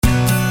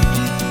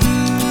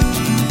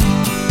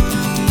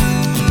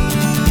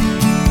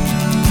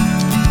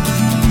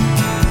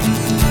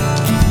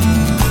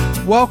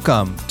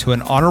Welcome to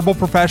An Honorable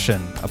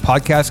Profession, a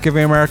podcast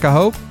giving America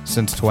hope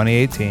since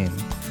 2018.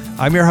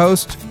 I'm your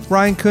host,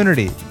 Ryan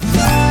Coonerty.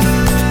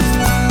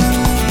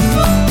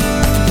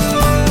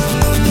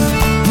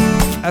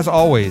 As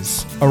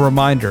always, a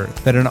reminder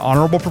that An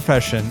Honorable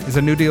Profession is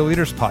a New Deal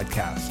Leaders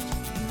podcast.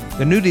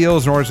 The New Deal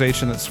is an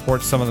organization that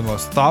supports some of the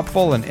most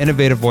thoughtful and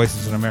innovative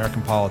voices in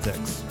American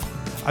politics.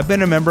 I've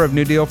been a member of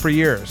New Deal for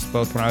years,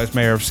 both when I was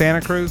mayor of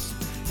Santa Cruz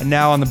and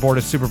now on the Board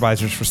of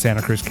Supervisors for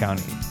Santa Cruz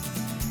County.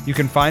 You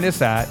can find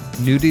us at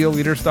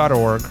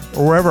newdealleaders.org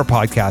or wherever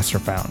podcasts are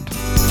found.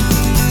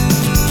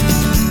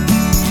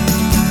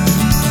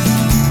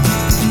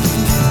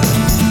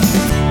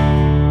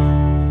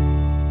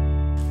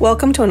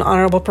 Welcome to An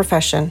Honorable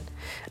Profession.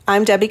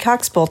 I'm Debbie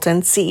Cox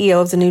Bultan,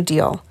 CEO of the New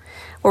Deal,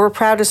 where we're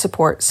proud to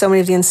support so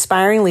many of the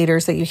inspiring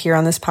leaders that you hear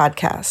on this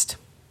podcast.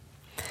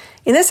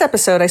 In this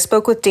episode, I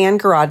spoke with Dan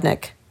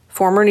Garodnick,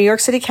 former New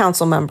York City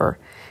Council member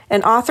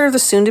and author of the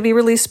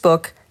soon-to-be-released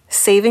book,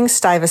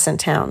 Stuyvesant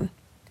Town: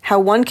 How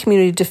One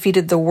Community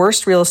Defeated the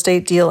Worst Real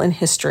Estate Deal in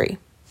History.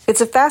 It's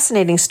a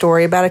fascinating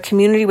story about a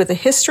community with a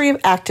history of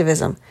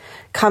activism,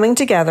 coming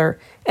together,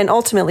 and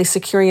ultimately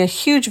securing a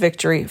huge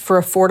victory for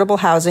affordable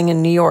housing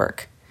in New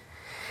York.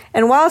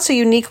 And while it's a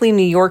uniquely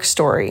New York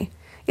story,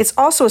 it's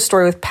also a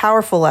story with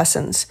powerful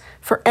lessons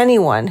for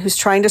anyone who's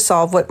trying to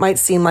solve what might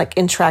seem like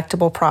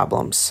intractable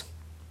problems.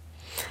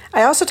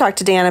 I also talked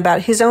to Dan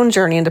about his own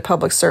journey into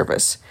public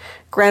service,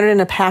 grounded in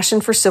a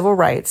passion for civil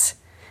rights,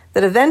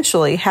 that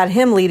eventually had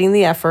him leading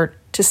the effort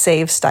to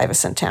save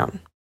Stuyvesant Town.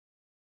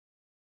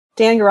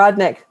 Dan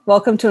Garodnick,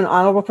 welcome to An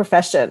Honorable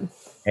Profession.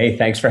 Hey,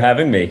 thanks for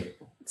having me.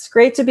 It's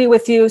great to be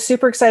with you.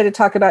 Super excited to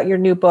talk about your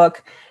new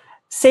book,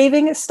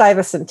 Saving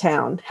Stuyvesant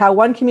Town: How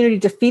One Community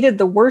Defeated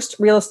the Worst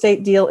Real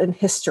Estate Deal in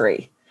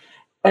History.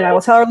 And I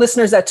will tell our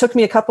listeners that took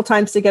me a couple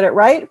times to get it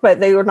right, but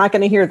they were not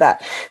going to hear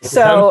that.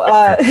 So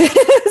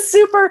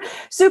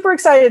super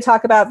excited to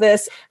talk about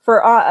this.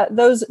 For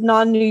those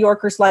non-New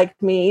Yorkers like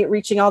me,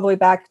 reaching all the way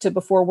back to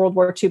before World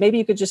War II, maybe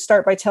you could just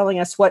start by telling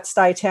us what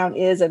Stuytown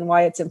is and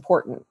why it's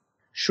important.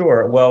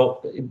 Sure.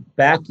 Well,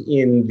 back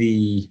in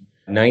the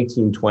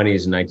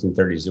 1920s and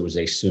 1930s, there was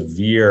a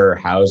severe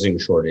housing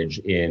shortage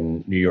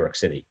in New York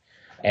City.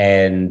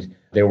 And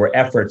there were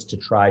efforts to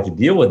try to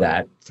deal with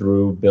that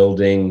through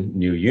building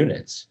new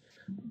units.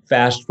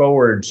 Fast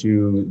forward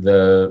to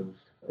the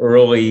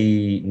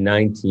early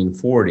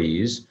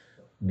 1940s,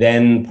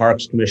 then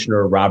Parks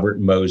Commissioner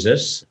Robert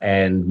Moses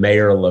and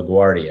Mayor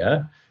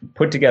LaGuardia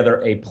put together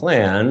a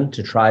plan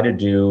to try to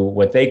do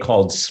what they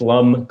called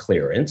slum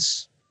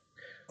clearance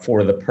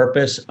for the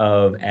purpose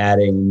of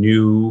adding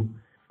new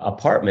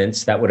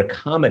apartments that would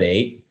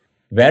accommodate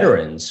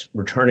veterans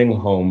returning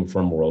home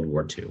from World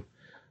War II.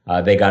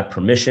 They got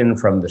permission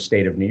from the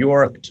state of New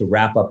York to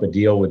wrap up a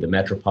deal with the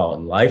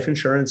Metropolitan Life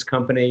Insurance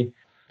Company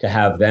to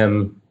have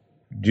them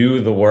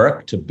do the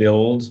work to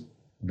build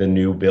the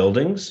new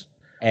buildings,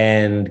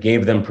 and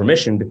gave them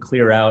permission to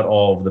clear out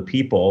all of the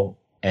people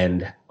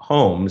and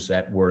homes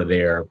that were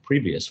there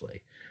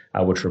previously,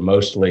 which were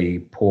mostly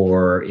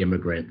poor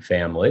immigrant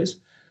families.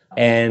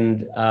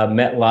 And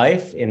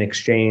MetLife, in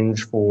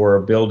exchange for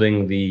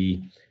building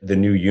the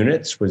new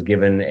units, was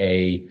given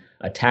a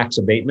tax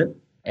abatement,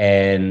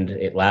 and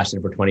it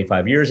lasted for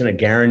 25 years and a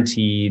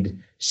guaranteed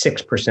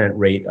 6%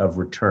 rate of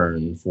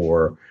return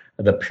for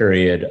the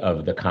period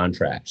of the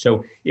contract.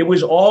 So it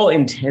was all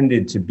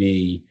intended to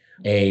be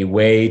a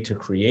way to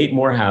create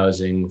more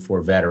housing for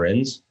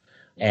veterans.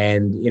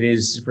 And it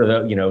is for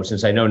the,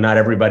 since I know not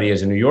everybody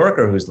is a New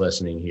Yorker who's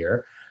listening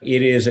here,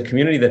 it is a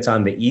community that's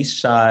on the east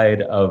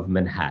side of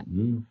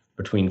Manhattan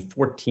between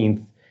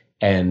 14th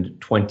and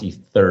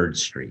 23rd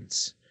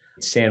Streets.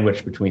 It's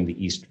sandwiched between the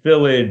East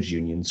Village,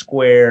 Union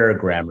Square,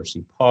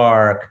 Gramercy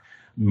Park,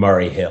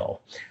 Murray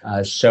Hill.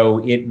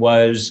 So it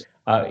was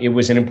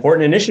an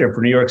important initiative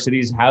for New York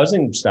City's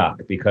housing stock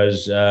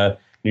because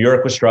New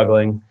York was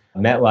struggling.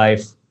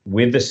 MetLife,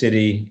 with the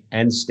city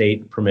and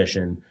state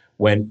permission,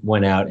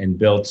 went out and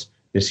built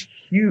this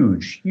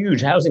huge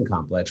housing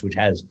complex, which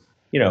has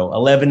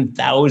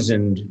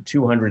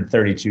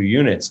 11,232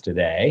 units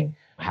today,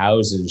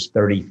 houses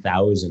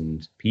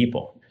 30,000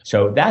 people.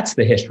 So that's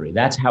the history.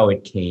 That's how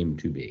it came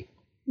to be.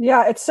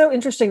 Yeah, it's so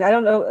interesting. I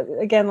don't know,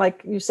 again,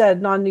 like you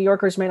said, non-New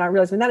Yorkers may not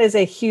realize, that is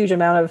a huge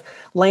amount of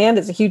land.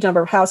 It's a huge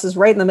number of houses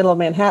right in the middle of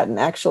Manhattan,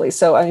 actually.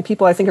 So,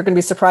 people, I think, are going to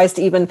be surprised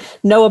to even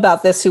know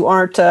about this who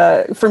aren't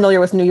familiar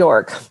with New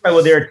York. Right,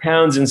 well, there are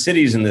towns and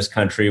cities in this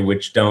country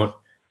which don't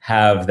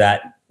have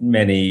that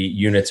many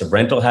units of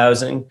rental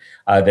housing.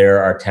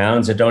 There are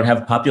towns that don't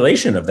have a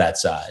population of that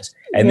size.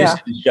 And this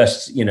is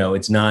just,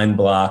 it's 9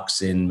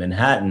 blocks in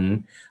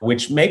Manhattan,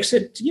 which makes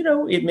it,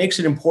 it makes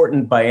it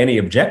important by any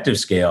objective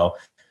scale,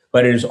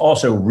 but it is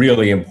also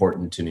really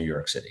important to New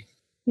York City.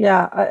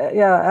 Yeah,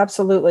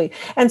 absolutely.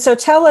 And so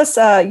tell us,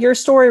 your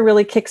story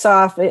really kicks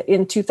off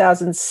in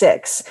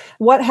 2006.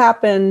 What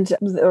happened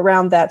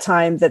around that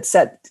time that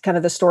set kind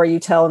of the story you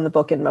tell in the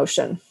book in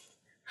motion?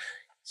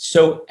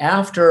 So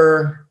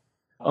after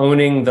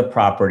owning the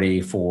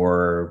property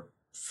for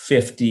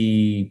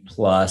 50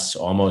 plus,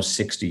 almost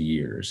 60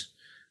 years,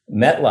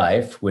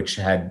 MetLife, which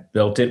had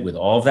built it with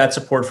all of that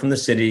support from the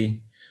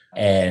city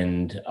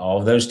and all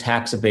of those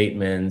tax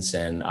abatements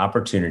and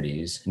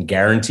opportunities and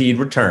guaranteed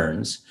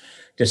returns,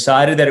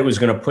 decided that it was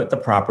going to put the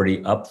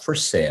property up for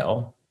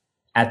sale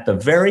at the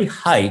very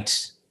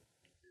height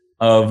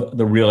of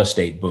the real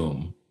estate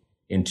boom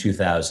in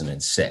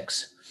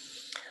 2006.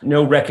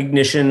 No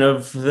recognition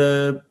of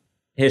the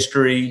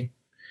history,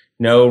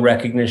 no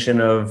recognition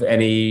of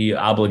any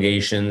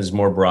obligations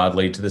more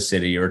broadly to the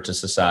city or to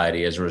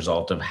society as a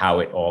result of how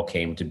it all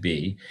came to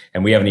be.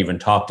 And we haven't even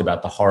talked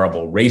about the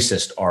horrible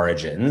racist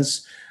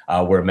origins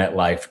where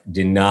MetLife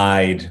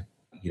denied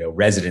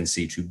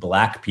residency to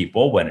Black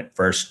people when it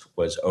first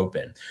was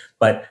open.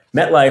 But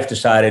MetLife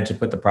decided to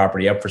put the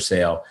property up for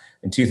sale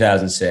in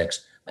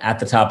 2006 at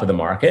the top of the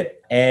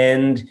market.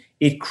 And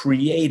it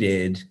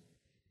created,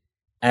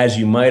 as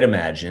you might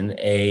imagine,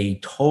 a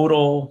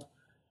total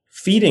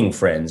feeding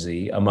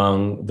frenzy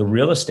among the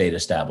real estate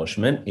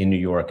establishment in New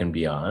York and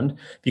beyond,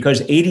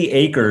 because 80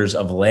 acres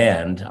of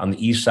land on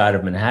the east side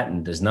of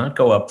Manhattan does not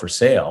go up for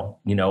sale,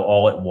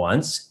 all at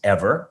once,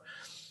 ever.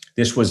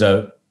 This was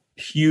a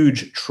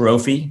huge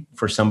trophy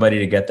for somebody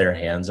to get their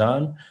hands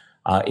on.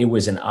 It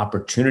was an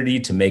opportunity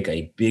to make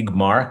a big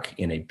mark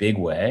in a big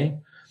way.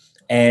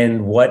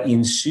 And what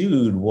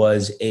ensued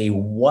was a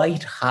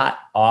white-hot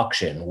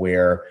auction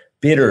where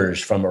bidders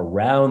from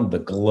around the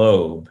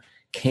globe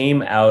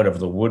came out of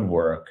the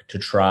woodwork to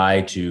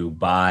try to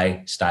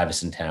buy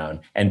Stuyvesant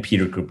Town and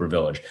Peter Cooper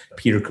Village.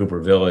 Peter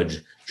Cooper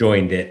Village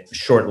joined it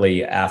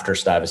shortly after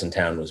Stuyvesant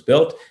Town was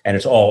built, and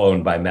it's all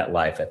owned by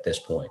MetLife at this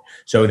point.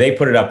 So they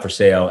put it up for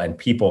sale, and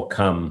people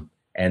come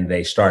and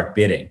they start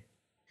bidding.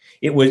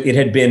 It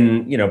had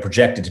been,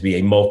 projected to be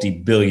a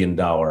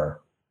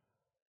multi-billion-dollar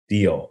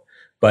deal,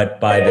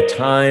 but by the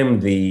time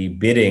the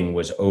bidding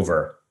was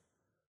over,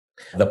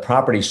 the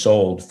property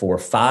sold for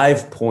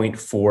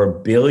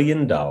 $5.4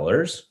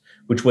 billion,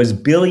 which was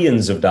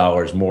billions of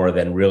dollars more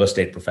than real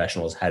estate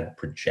professionals had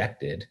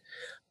projected.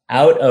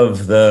 Out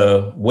of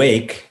the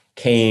wake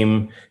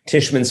came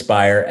Tishman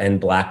Speyer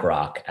and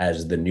BlackRock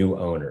as the new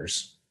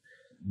owners.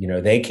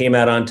 They came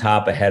out on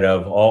top ahead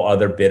of all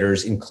other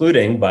bidders,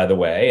 including, by the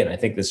way, and I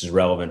think this is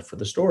relevant for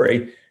the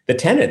story, the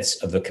tenants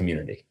of the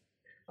community.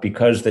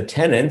 Because the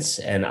tenants,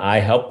 and I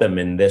helped them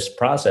in this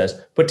process,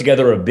 put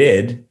together a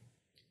bid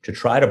to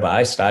try to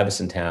buy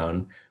Stuyvesant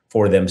Town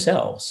for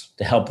themselves,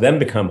 to help them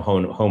become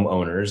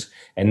homeowners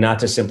and not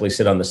to simply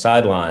sit on the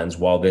sidelines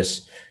while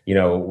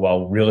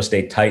while real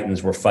estate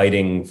titans were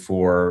fighting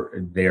for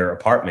their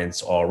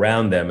apartments all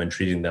around them and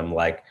treating them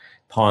like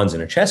pawns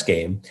in a chess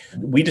game.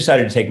 We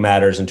decided to take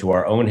matters into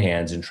our own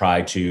hands and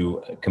try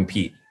to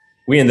compete.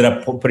 We ended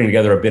up putting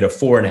together a bid of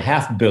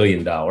 $4.5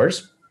 billion,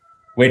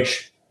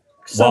 which,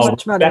 while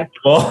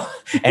respectable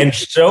and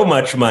so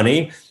much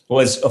money,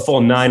 was a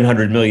full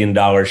 $900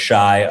 million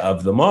shy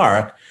of the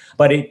mark.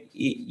 But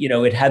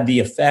it had the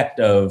effect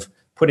of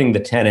putting the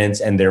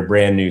tenants and their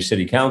brand new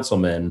city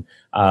councilman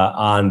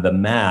on the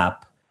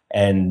map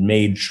and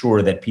made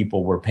sure that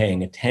people were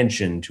paying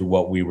attention to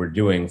what we were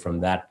doing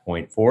from that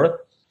point forth.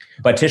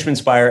 But Tishman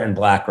Speyer and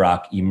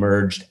BlackRock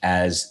emerged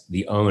as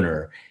the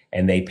owner,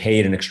 and they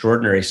paid an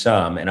extraordinary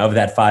sum. And of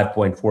that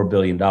 $5.4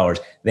 billion,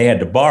 they had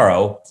to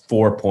borrow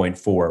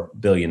 $4.4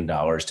 billion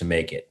to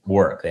make it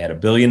work. They had $1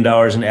 billion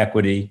in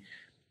equity,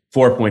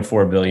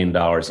 $4.4 billion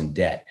in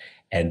debt.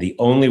 And the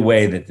only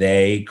way that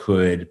they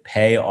could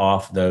pay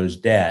off those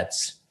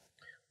debts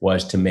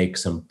was to make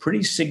some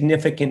pretty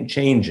significant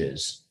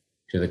changes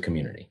to the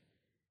community.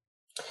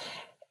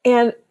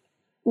 And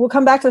we'll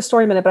come back to the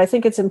story in a minute, but I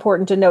think it's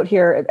important to note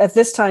here, at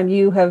this time,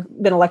 you have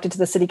been elected to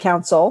the city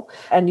council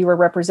and you were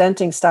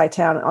representing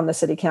Stuytown on the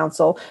city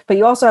council, but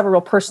you also have a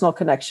real personal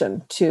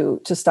connection to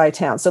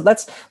Stuytown. So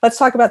let's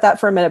talk about that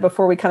for a minute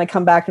before we kind of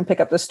come back and pick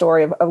up the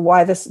story of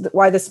why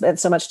this meant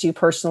so much to you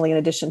personally, in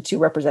addition to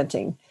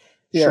representing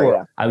the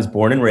area. I was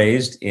born and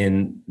raised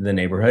in the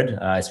neighborhood.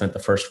 I spent the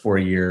first 4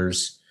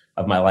 years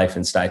of my life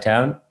in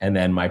Stuytown, and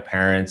then my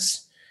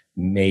parents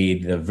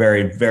made the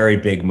very, very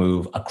big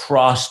move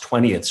across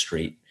 20th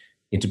Street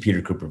into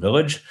Peter Cooper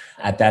Village.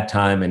 At that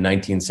time in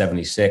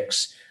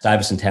 1976,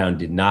 Stuyvesant Town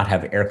did not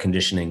have air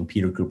conditioning.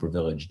 Peter Cooper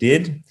Village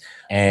did.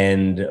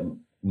 And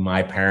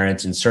my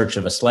parents, in search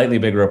of a slightly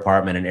bigger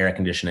apartment and air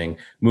conditioning,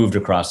 moved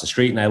across the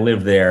street. And I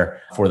lived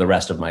there for the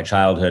rest of my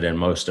childhood and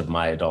most of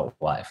my adult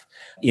life.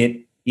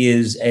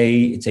 It's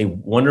a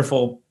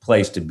wonderful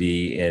place to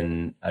be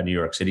in New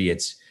York City.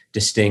 It's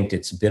distinct.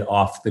 It's a bit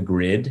off the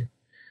grid.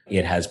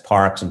 It has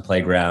parks and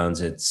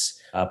playgrounds. It's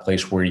a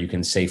place where you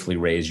can safely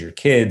raise your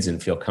kids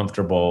and feel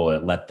comfortable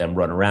and let them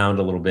run around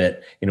a little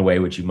bit in a way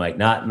which you might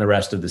not in the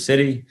rest of the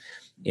city.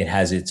 It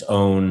has its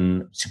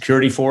own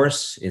security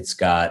force. It's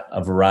got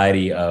a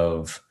variety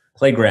of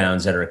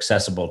playgrounds that are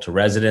accessible to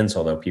residents,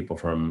 although people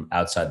from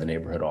outside the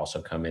neighborhood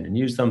also come in and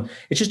use them.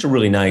 It's just a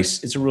really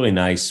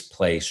nice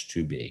place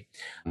to be.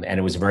 And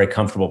it was a very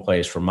comfortable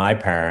place for my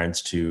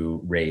parents to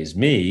raise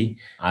me.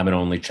 I'm an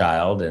only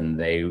child, and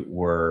they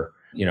were,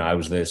 I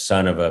was the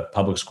son of a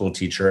public school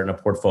teacher and a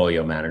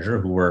portfolio manager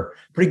who were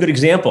a pretty good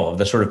example of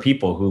the sort of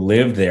people who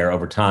lived there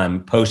over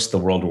time post the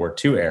World War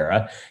II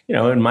era.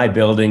 In my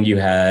building, you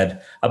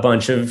had a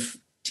bunch of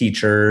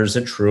teachers,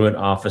 a truant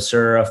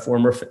officer, a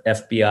former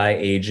FBI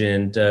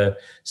agent,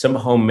 some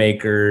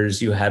homemakers.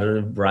 You had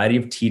a variety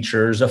of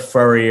teachers, a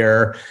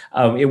furrier.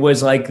 It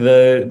was like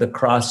the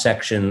cross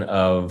section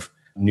of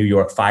New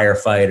York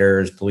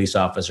firefighters, police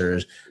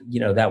officers.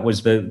 That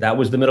was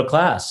the middle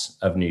class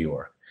of New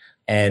York.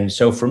 And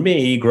so for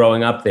me,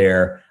 growing up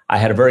there, I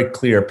had a very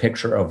clear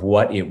picture of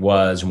what it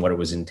was and what it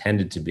was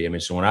intended to be. I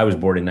mean, so when I was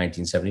born in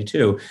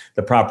 1972,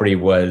 the property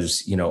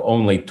was,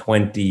 only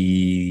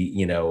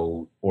 20,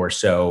 or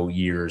so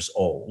years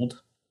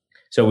old.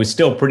 So it was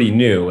still pretty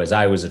new as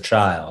I was a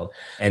child.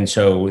 And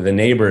so the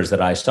neighbors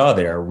that I saw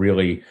there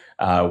really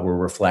were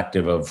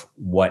reflective of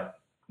what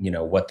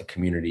the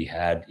community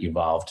had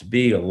evolved to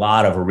be. A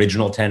lot of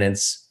original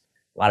tenants,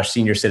 a lot of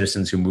senior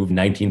citizens who moved in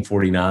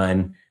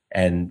 1949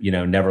 and,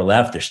 never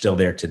left. They're still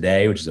there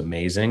today, which is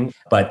amazing.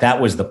 But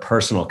that was the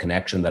personal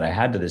connection that I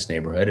had to this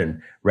neighborhood,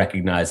 and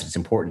recognized its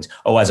importance.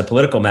 Oh, as a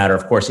political matter,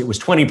 of course, it was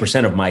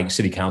 20% of my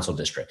city council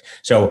district.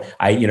 So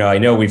I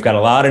know we've got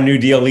a lot of New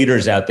Deal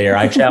leaders out there.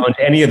 I challenge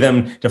any of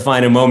them to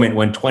find a moment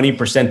when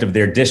 20% of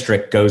their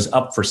district goes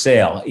up for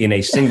sale in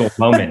a single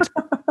moment.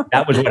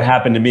 That was what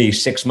happened to me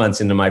 6 months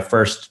into my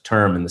first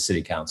term in the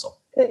city council.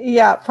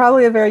 Yeah,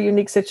 probably a very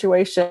unique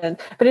situation.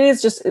 But it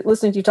is just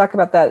listening to you talk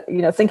about that,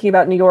 thinking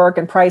about New York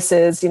and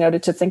prices,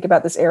 to think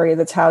about this area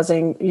that's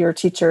housing your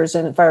teachers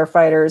and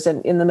firefighters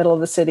and in the middle of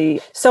the city.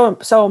 So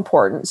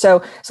important.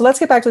 So let's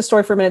get back to the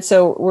story for a minute.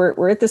 So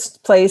we're at this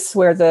place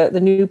where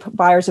the new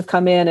buyers have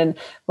come in and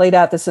laid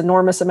out this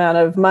enormous amount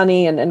of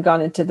money and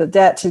gone into the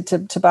debt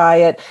to buy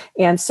it.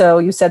 And so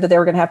you said that they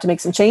were going to have to make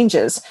some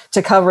changes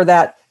to cover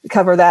that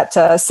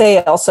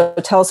sale. So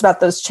tell us about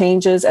those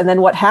changes and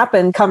then what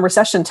happened come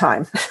recession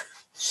time.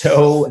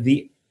 So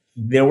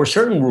there were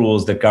certain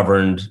rules that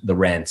governed the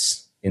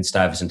rents in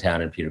Stuyvesant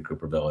Town and Peter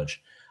Cooper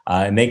Village.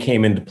 And they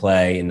came into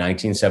play in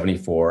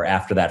 1974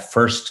 after that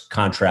first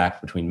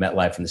contract between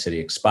MetLife and the city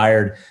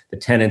expired. The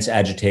tenants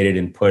agitated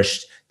and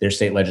pushed their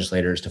state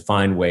legislators to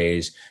find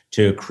ways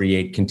to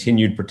create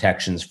continued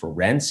protections for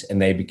rents.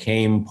 And they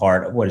became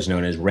part of what is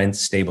known as rent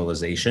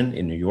stabilization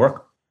in New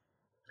York,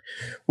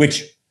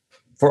 which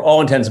for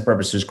all intents and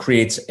purposes,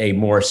 creates a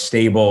more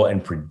stable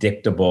and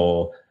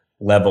predictable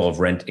level of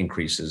rent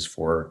increases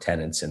for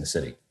tenants in the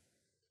city.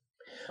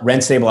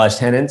 Rent stabilized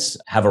tenants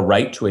have a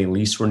right to a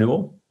lease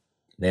renewal.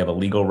 They have a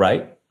legal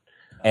right.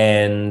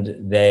 And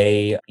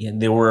there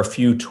were a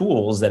few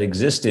tools that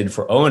existed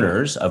for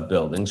owners of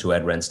buildings who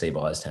had rent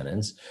stabilized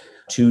tenants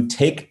to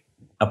take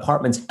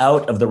apartments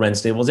out of the rent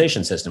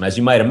stabilization system. As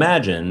you might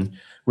imagine,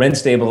 rent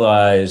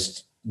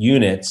stabilized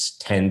units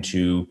tend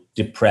to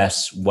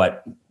depress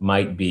what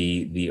might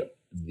be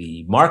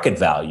the market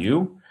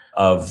value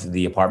of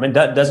the apartment.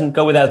 That doesn't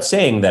go without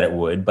saying that it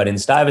would, but in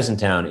Stuyvesant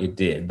Town, it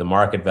did. The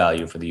market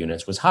value for the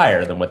units was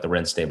higher than what the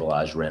rent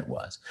stabilized rent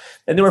was.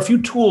 And there were a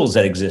few tools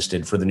that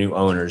existed for the new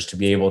owners to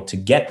be able to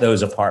get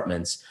those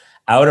apartments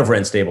out of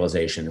rent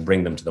stabilization and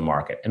bring them to the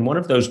market. And one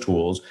of those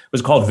tools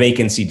was called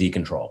vacancy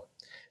decontrol.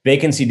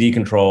 Vacancy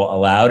decontrol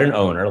allowed an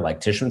owner like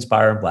Tishman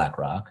Speyer and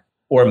BlackRock,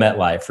 or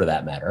MetLife for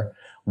that matter,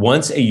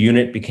 once a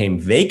unit became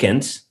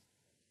vacant,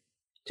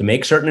 to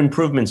make certain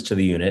improvements to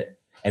the unit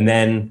and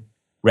then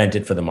rent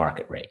it for the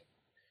market rate.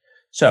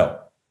 So,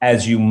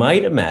 as you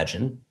might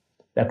imagine,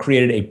 that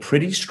created a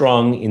pretty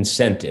strong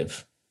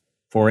incentive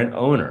for an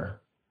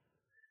owner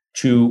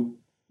to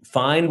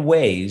find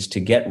ways to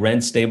get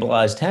rent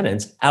stabilized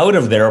tenants out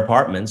of their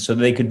apartments so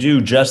that they could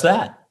do just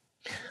that.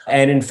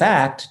 And in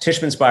fact,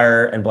 Tishman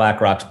Speyer and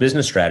BlackRock's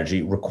business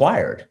strategy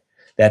required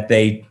that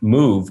they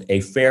move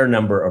a fair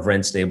number of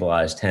rent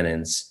stabilized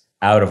tenants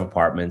out of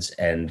apartments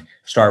and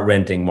start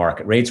renting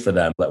market rates for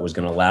them. That was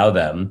going to allow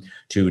them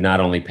to not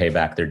only pay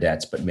back their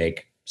debts, but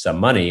make some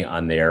money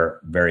on their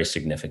very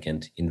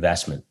significant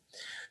investment.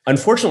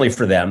 Unfortunately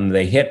for them,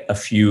 they hit a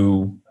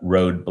few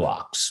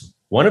roadblocks.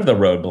 One of the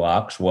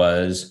roadblocks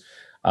was,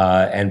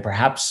 and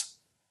perhaps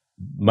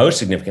most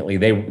significantly,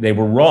 they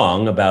were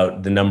wrong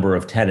about the number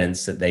of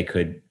tenants that they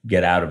could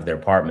get out of their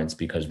apartments,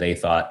 because they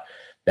thought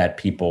that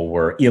people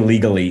were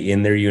illegally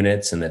in their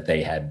units and that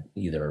they had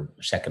either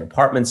a second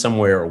apartment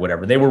somewhere or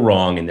whatever. They were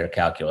wrong in their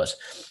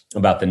calculus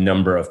about the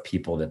number of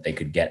people that they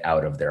could get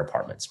out of their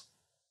apartments.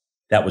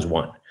 That was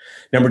one.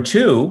 Number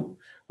two,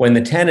 when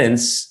the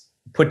tenants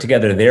put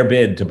together their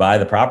bid to buy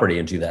the property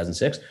in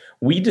 2006,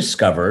 we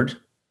discovered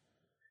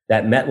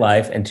that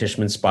MetLife and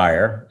Tishman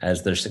Speyer,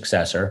 as their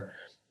successor,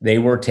 they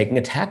were taking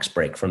a tax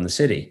break from the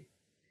city.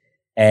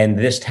 And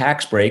this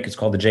tax break, it's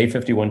called the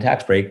J51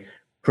 tax break,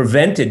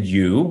 prevented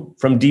you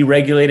from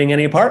deregulating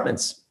any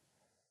apartments.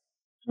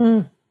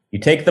 You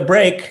take the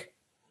break,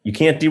 you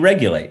can't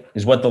deregulate,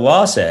 is what the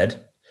law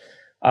said.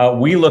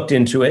 We looked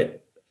into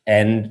it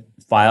and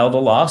filed a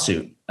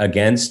lawsuit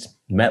against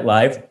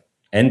MetLife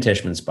and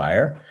Tishman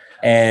Speyer.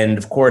 And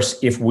of course,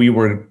 if we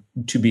were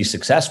to be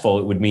successful,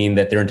 it would mean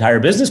that their entire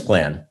business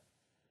plan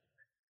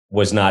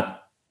was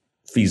not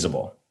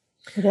feasible.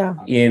 Yeah.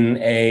 In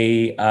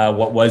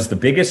what was the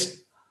biggest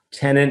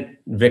tenant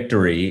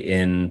victory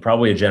in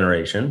probably a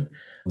generation,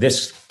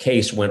 this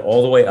case went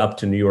all the way up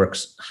to New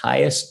York's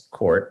highest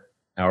court,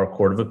 our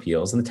Court of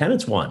Appeals, and the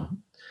tenants won.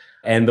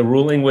 And the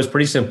ruling was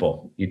pretty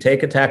simple. You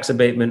take a tax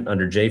abatement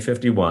under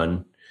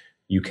J51,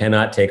 you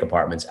cannot take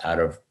apartments out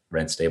of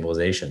rent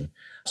stabilization.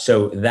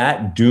 So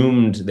that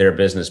doomed their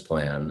business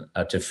plan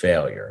to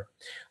failure.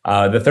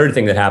 The third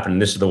thing that happened,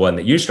 and this is the one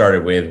that you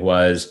started with,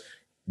 was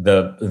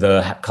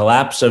the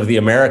collapse of the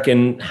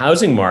American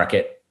housing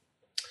market,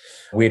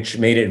 which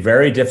made it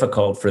very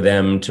difficult for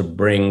them to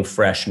bring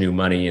fresh new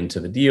money into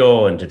the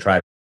deal and to try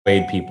to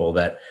persuade people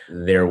that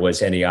there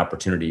was any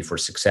opportunity for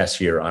success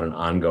here on an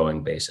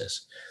ongoing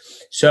basis.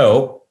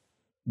 So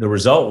the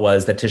result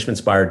was that Tishman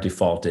Speyer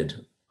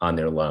defaulted on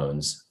their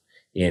loans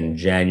in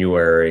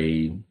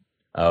January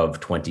of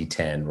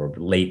 2010 or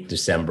late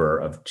December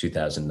of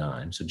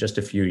 2009. So just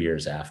a few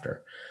years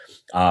after.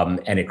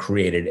 And it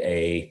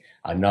created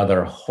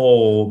another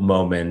whole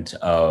moment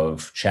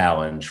of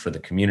challenge for the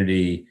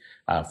community,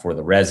 for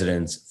the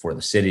residents, for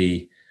the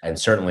city. And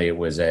certainly it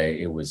was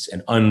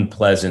an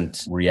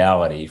unpleasant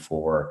reality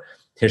for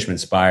Tishman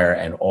Speyer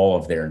and all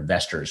of their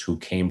investors who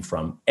came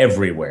from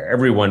everywhere.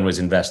 Everyone was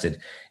invested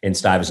in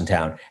Stuyvesant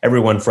Town.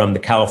 Everyone from the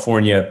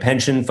California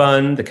Pension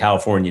Fund, the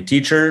California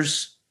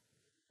teachers,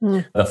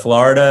 the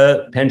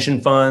Florida pension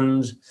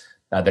funds,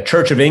 the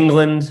Church of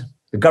England,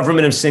 the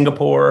government of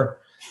Singapore.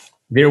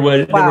 There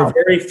were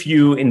very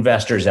few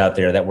investors out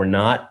there that were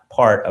not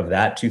part of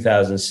that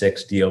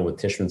 2006 deal with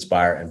Tishman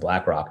Speyer and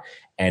BlackRock,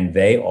 and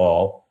they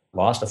all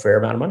lost a fair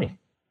amount of money.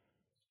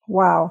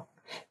 Wow.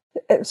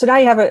 So now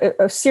you have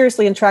a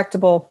seriously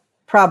intractable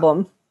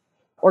problem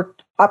or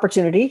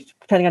opportunity,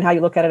 depending on how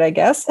you look at it, I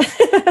guess,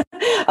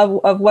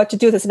 of what to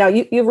do with this. Now,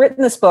 you've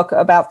written this book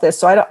about this,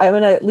 so I'm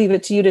going to leave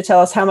it to you to tell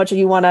us how much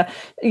you want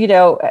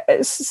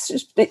to,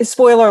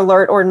 spoiler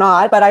alert or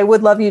not, but I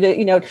would love you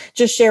to,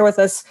 just share with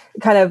us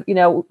kind of,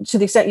 to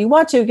the extent you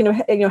want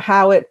to,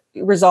 how it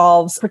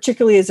resolves,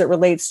 particularly as it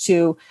relates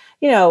to,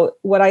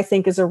 what I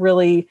think is a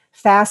really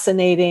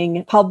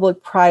fascinating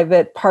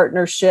public-private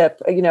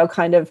partnership,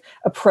 kind of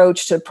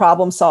approach to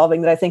problem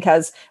solving that I think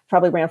has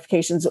probably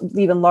ramifications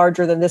even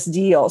larger than this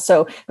deal.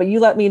 So, but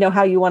you let me know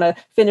how you want to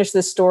finish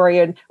this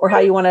story or how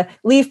you want to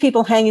leave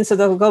people hanging so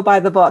they'll go buy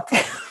the book.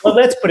 Well,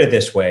 let's put it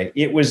this way.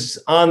 It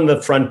was on the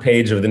front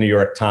page of the New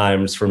York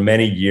Times for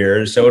many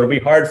years, so it'll be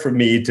hard for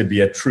me to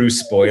be a true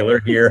spoiler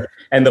here.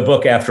 And the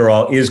book, after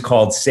all, is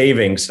called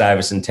Saving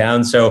Stuyvesant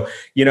Town. So,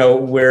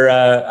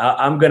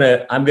 I'm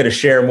gonna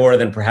share more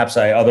than perhaps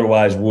I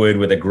otherwise would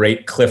with a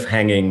great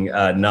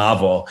cliffhanging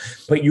novel.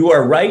 But you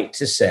are right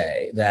to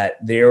say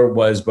that there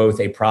was both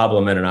a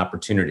problem and an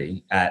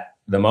opportunity at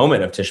the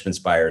moment of Tishman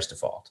Speyer's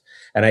default.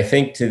 And I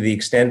think to the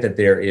extent that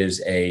there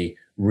is a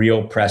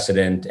real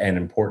precedent and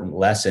important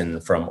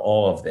lesson from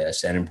all of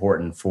this, and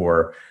important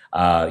for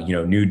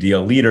New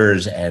Deal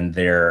leaders and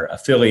their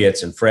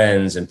affiliates and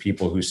friends and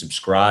people who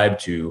subscribe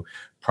to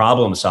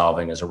problem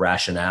solving as a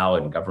rationale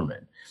in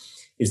government,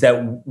 is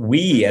that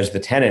we, as the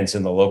tenants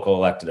and the local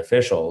elected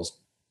officials,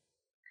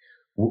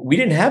 we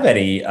didn't have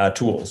any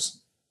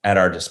tools at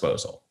our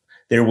disposal.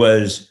 There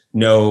was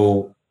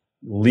no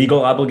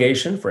legal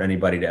obligation for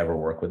anybody to ever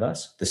work with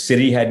us. The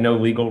city had no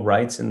legal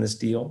rights in this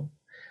deal.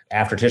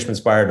 After Tishman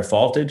Speyer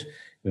defaulted,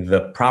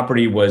 the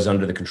property was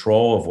under the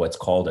control of what's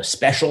called a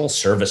special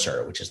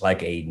servicer, which is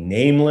like a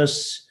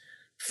nameless,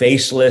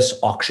 faceless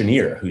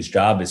auctioneer whose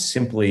job is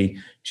simply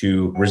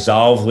to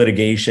resolve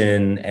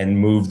litigation and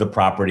move the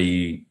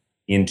property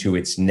into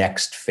its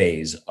next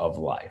phase of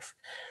life.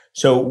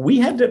 So we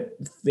had to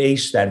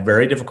face that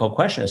very difficult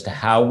question as to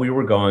how we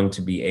were going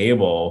to be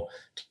able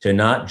to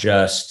not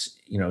just,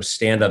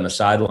 stand on the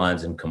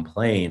sidelines and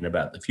complain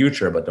about the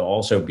future, but to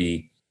also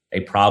be a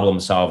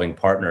problem-solving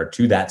partner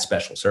to that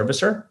special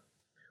servicer,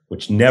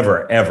 which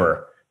never,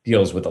 ever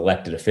deals with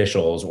elected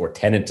officials or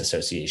tenant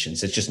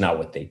associations. It's just not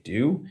what they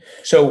do.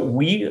 So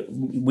we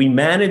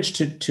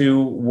managed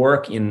to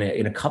work in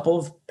a couple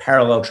of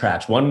parallel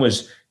tracks. One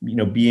was,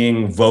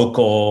 being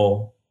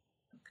vocal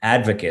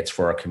advocates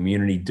for our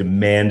community,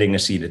 demanding a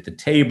seat at the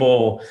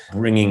table,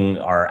 bringing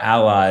our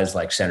allies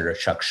like Senator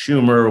Chuck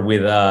Schumer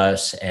with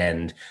us,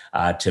 and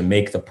to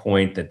make the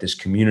point that this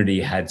community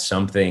had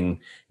something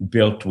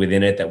built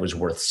within it that was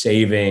worth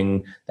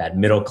saving, that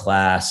middle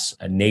class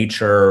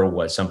nature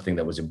was something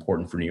that was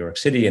important for New York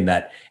City, and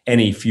that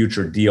any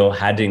future deal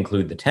had to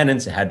include the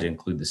tenants, it had to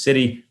include the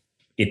city.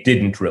 It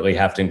didn't really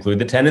have to include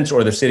the tenants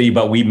or the city,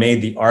 but we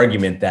made the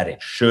argument that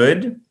it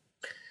should,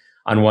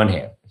 on one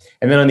hand.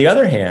 And then on the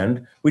other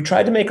hand, we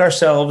tried to make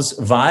ourselves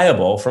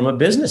viable from a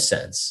business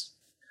sense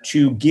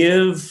to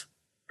give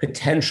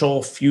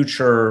potential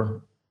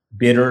future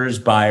bidders,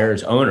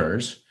 buyers,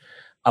 owners,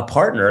 a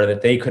partner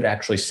that they could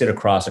actually sit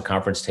across a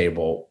conference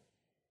table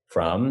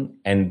from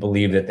and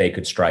believed that they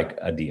could strike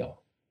a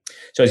deal.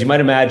 So as you might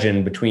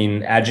imagine,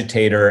 between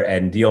agitator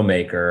and deal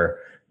maker,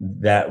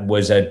 that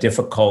was a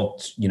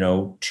difficult,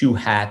 two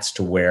hats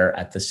to wear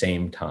at the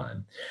same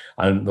time.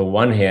 On the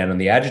one hand, on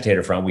the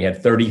agitator front, we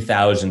had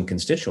 30,000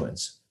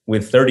 constituents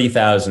with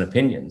 30,000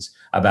 opinions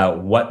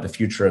about what the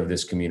future of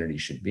this community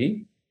should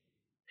be.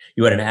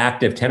 You had an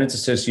active tenants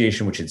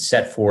association, which had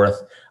set forth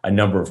a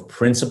number of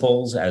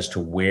principles as to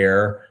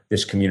where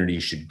this community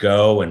should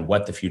go and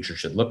what the future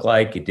should look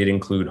like. It did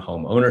include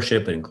home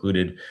ownership. It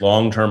included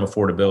long-term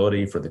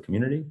affordability for the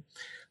community.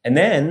 And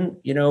then,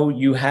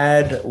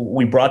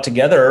 we brought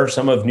together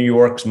some of New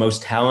York's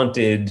most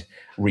talented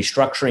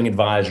restructuring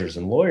advisors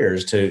and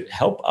lawyers to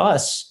help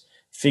us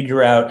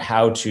figure out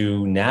how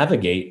to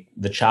navigate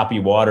the choppy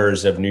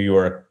waters of New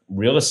York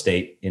real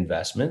estate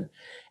investment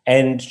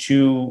and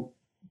to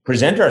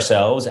present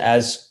ourselves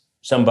as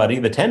somebody,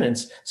 the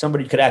tenants,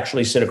 somebody could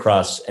actually sit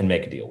across and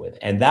make a deal with.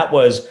 And that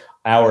was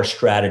our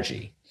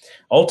strategy.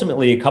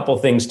 Ultimately, a couple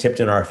of things tipped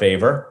in our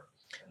favor.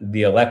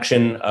 The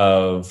election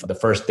of the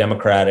first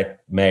Democratic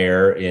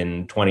mayor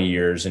in 20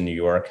 years in New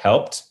York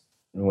helped.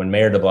 When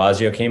Mayor de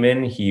Blasio came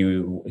in,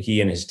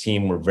 he and his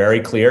team were very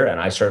clear, and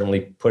I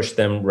certainly pushed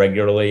them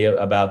regularly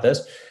about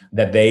this,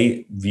 that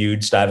they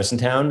viewed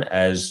Stuyvesant Town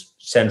as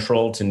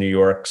central to New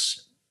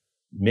York's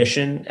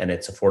mission and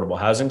its affordable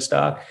housing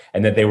stock,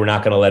 and that they were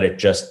not going to let it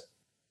just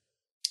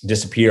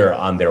disappear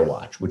on their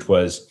watch, which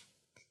was,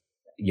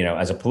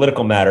 as a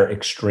political matter,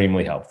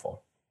 extremely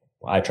helpful.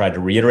 I tried to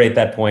reiterate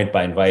that point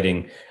by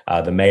inviting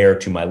the mayor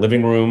to my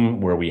living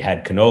room where we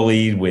had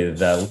cannoli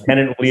with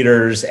lieutenant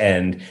leaders.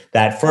 And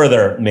that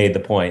further made the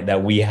point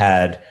that we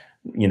had,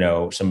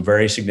 some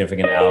very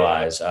significant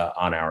allies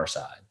on our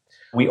side.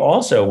 We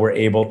also were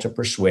able to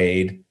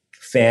persuade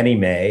Fannie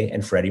Mae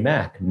and Freddie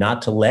Mac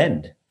not to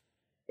lend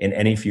in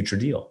any future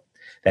deal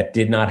that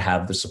did not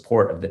have the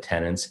support of the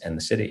tenants and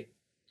the city.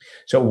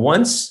 So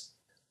once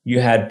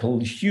you had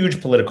huge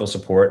political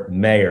support,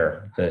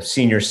 mayor, the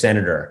senior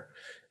senator,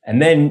 and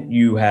then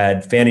you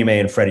had Fannie Mae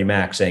and Freddie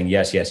Mac saying,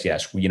 yes, yes,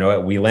 yes.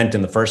 We lent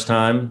in the first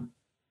time.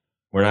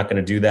 We're not going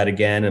to do that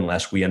again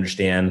unless we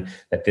understand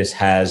that this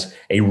has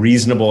a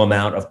reasonable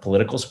amount of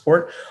political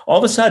support. All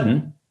of a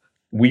sudden,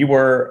 we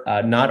were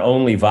not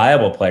only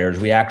viable players,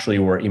 we actually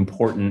were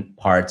important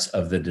parts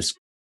of the discussion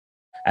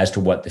as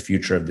to what the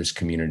future of this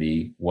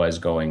community was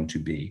going to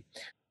be.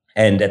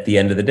 And at the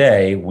end of the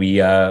day, we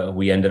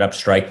ended up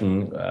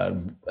striking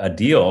a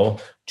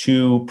deal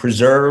to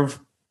preserve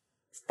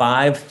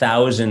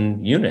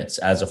 5,000 units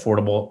as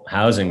affordable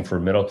housing for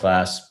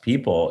middle-class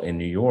people in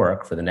New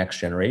York for the next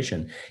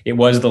generation. It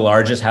was the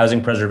largest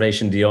housing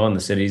preservation deal in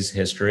the city's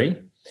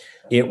history.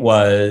 It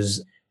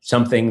was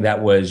something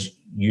that was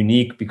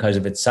unique because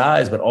of its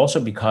size, but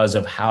also because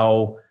of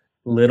how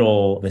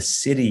little the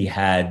city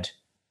had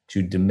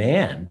to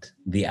demand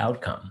the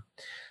outcome.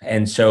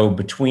 And so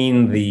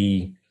between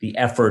the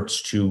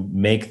efforts to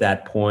make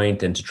that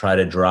point and to try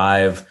to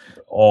drive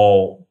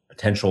all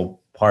potential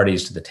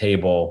parties to the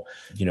table,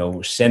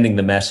 sending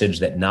the message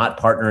that not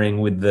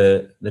partnering with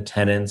the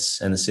tenants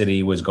and the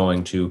city was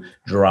going to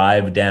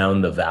drive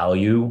down the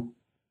value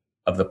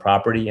of the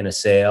property in a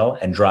sale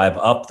and drive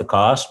up the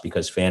cost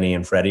because Fannie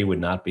and Freddie would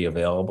not be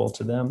available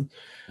to them.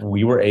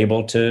 We were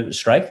able to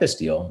strike this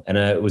deal. And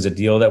it was a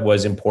deal that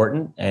was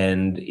important,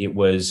 and it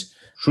was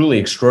truly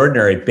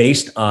extraordinary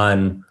based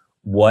on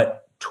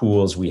what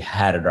tools we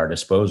had at our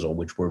disposal,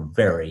 which were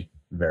very,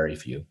 very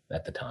few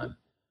at the time.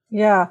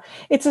 Yeah,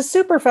 it's a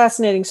super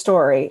fascinating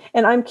story.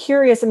 And I'm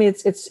curious,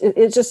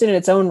 it's just in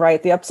its own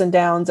right, the ups and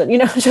downs and,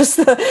 just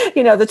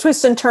the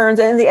twists and turns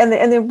and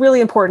the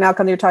really important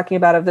outcome that you're talking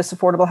about of this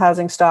affordable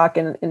housing stock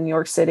in New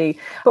York City.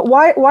 But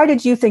why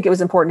did you think it was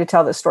important to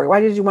tell this story?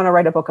 Why did you want to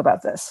write a book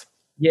about this?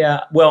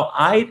 Yeah, well,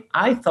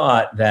 I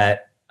thought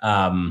that,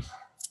 I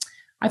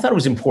thought it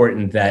was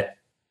important that,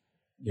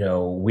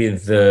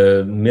 with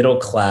the middle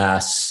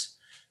class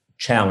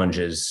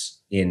challenges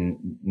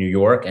in New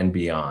York and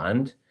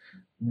beyond,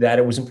 that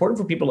it was important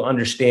for people to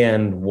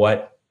understand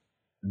what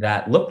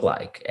that looked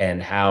like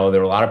and how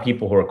there are a lot of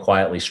people who are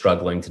quietly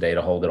struggling today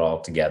to hold it all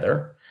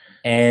together.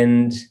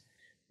 And,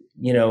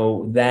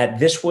 that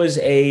this was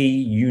a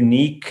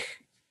unique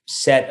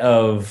set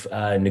of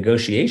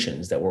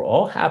negotiations that were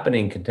all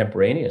happening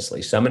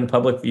contemporaneously, some in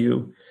public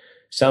view,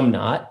 some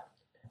not,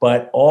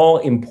 but all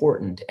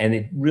important. And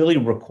it really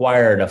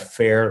required a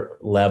fair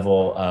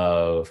level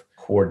of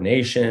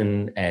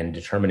coordination and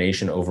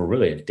determination over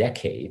really a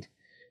decade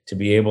to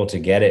be able to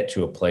get it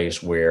to a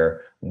place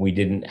where we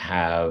didn't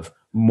have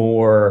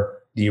more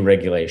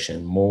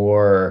deregulation,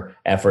 more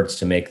efforts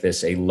to make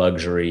this a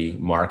luxury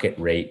market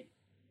rate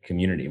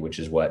community, which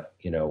is what,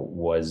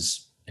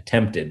 was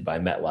attempted by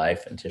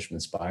MetLife and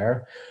Tishman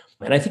Speyer.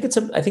 And I think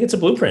it's a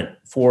blueprint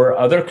for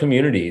other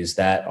communities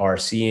that are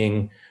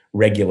seeing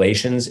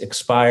regulations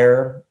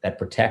expire that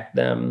protect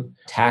them,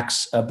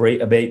 tax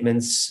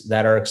abatements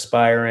that are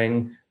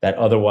expiring that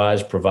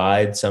otherwise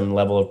provide some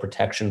level of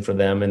protection for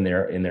them in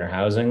their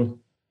housing.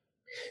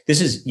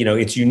 This is,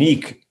 it's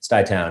unique,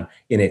 Stuytown,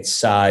 in its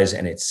size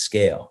and its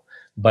scale,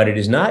 but it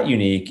is not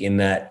unique in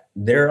that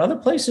there are other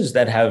places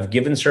that have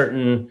given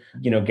certain,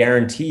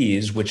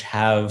 guarantees which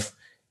have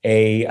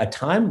a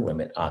time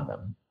limit on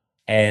them.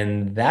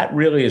 And that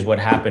really is what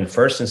happened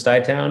first in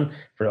Stuytown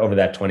for over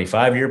that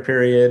 25-year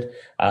period.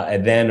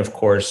 And then, of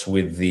course,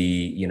 with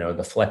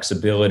the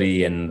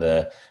flexibility and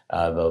the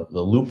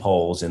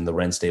loopholes in the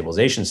rent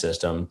stabilization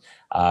system,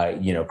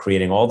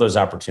 creating all those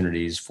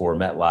opportunities for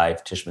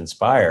MetLife, Tishman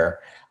Speyer,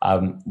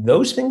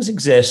 those things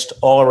exist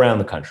all around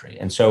the country.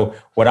 And so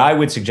what I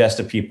would suggest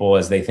to people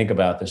as they think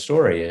about the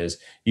story is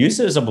use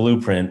it as a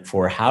blueprint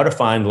for how to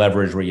find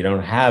leverage where you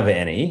don't have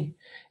any,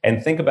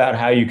 and think about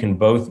how you can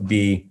both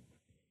be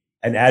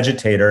an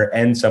agitator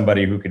and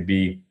somebody who could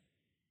be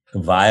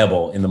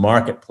viable in the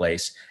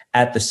marketplace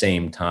at the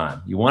same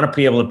time. You want to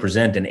be able to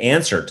present an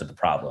answer to the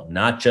problem,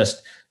 not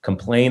just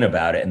complain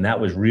about it. And that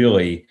was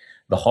really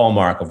the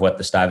hallmark of what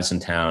the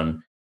Stuyvesant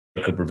Town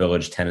Cooper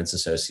Village Tenants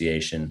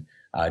Association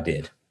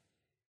did.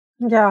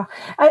 Yeah.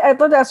 I'd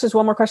love to ask just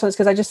one more question,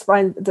 because I just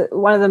find that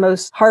one of the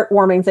most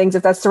heartwarming things,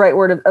 if that's the right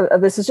word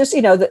of this, is just,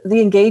 the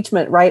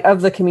engagement, right,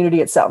 of the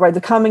community itself, right? The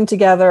coming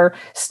together,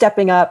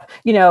 stepping up,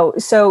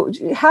 so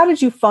how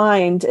did you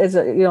find as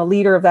a,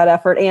 leader of that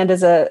effort and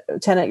as a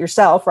tenant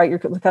yourself, right? You're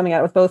coming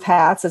out with both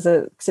hats as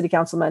a city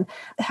councilman.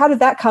 How did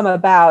that come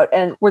about?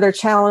 And were there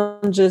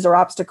challenges or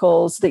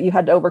obstacles that you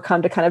had to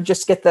overcome to kind of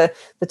just get the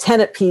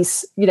tenant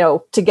piece,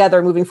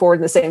 together moving forward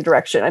in the same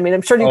direction? I mean,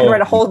 I'm sure you can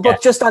write a whole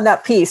book just on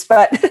that piece,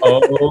 but...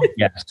 Oh,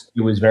 yes.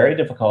 It was very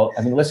difficult.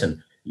 I mean,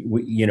 listen,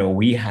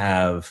 we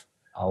have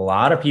a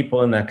lot of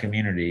people in that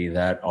community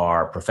that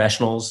are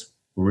professionals,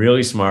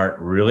 really smart,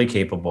 really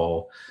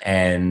capable,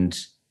 and,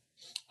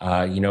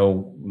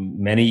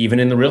 many even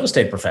in the real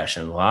estate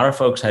profession. A lot of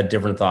folks had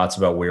different thoughts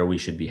about where we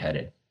should be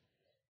headed.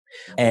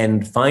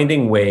 And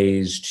finding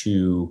ways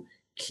to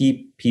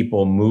keep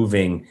people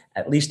moving,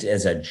 at least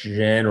as a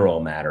general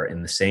matter,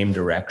 in the same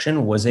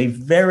direction was a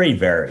very,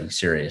 very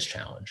serious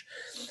challenge.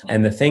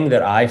 And the thing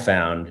that I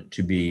found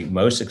to be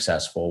most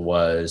successful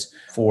was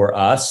for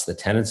us, the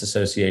Tenants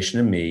Association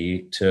and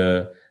me,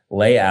 to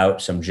lay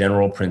out some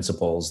general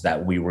principles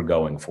that we were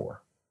going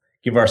for.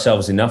 Give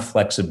ourselves enough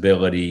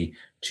flexibility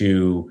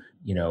to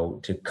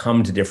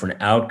come to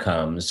different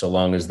outcomes so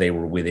long as they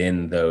were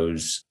within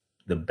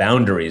the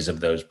boundaries of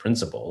those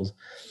principles,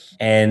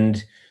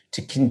 and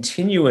to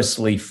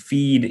continuously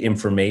feed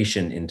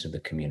information into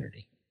the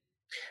community.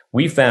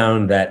 We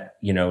found that,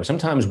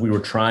 sometimes we were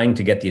trying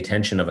to get the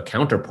attention of a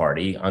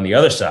counterparty on the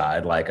other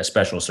side, like a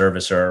special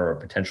servicer or a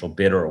potential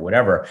bidder or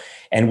whatever,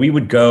 and we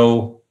would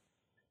go,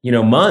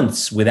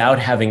 months without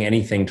having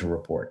anything to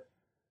report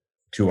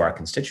to our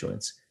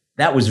constituents.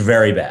 That was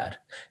very bad.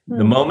 Mm-hmm.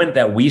 The moment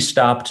that we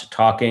stopped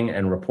talking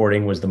and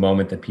reporting was the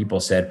moment that people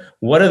said,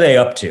 what are they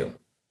up to?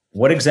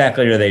 What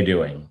exactly are they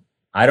doing?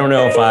 I don't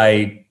know if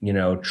I,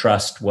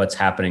 trust what's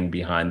happening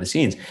behind the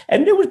scenes.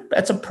 And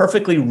that's a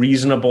perfectly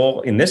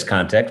reasonable, in this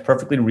context,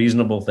 perfectly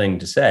reasonable thing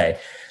to say.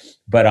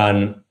 But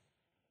on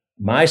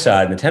my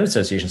side, the tenant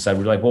association side,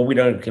 we're like, well,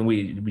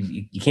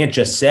 you can't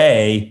just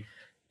say,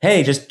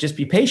 hey, just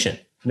be patient.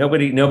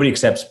 Nobody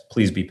accepts,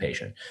 please be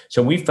patient.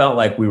 So we felt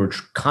like we were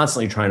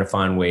constantly trying to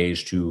find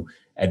ways to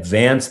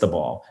advance the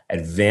ball,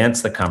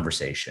 advance the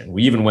conversation.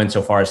 We even went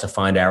so far as to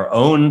find our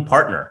own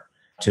partner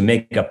to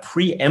make a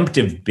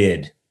preemptive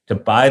bid to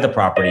buy the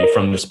property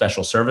from the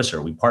special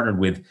servicer. We partnered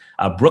with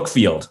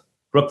Brookfield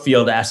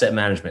Asset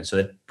Management, so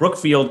that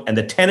Brookfield and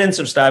the tenants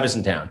of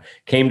Stuyvesant Town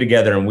came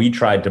together and we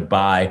tried to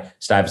buy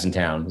Stuyvesant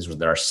Town. This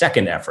was our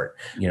second effort.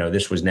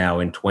 This was now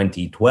in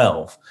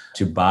 2012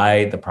 to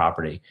buy the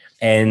property,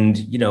 and,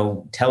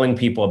 telling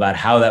people about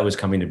how that was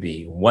coming to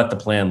be, what the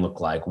plan looked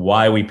like,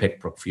 why we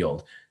picked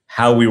Brookfield,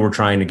 how we were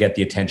trying to get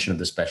the attention of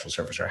the special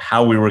servicer,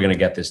 how we were going to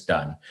get this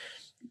done.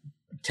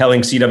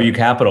 Telling CW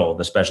Capital,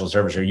 the special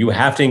servicer, you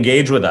have to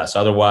engage with us.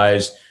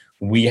 Otherwise,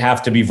 we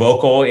have to be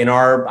vocal in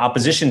our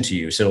opposition to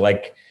you. So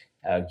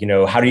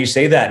how do you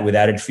say that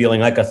without it feeling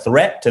like a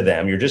threat to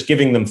them? You're just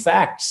giving them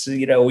facts.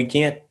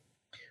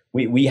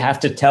 We have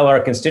to tell our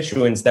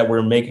constituents that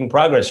we're making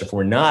progress. If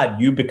we're not,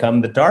 you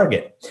become the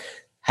target.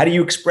 How do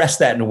you express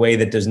that in a way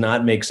that does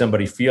not make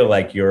somebody feel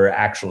like you're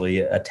actually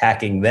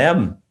attacking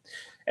them?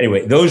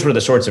 Anyway, those were the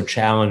sorts of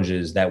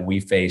challenges that we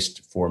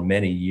faced for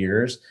many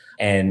years.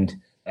 And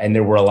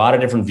there were a lot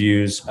of different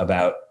views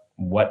about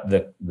what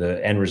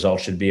the end result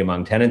should be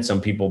among tenants.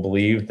 Some people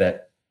believed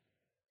that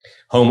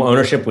home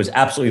ownership was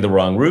absolutely the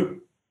wrong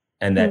route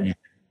and that you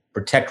should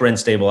protect rent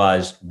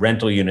stabilized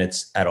rental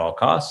units at all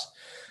costs.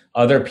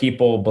 Other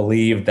people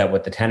believed that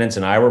what the tenants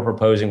and I were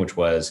proposing, which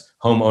was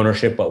home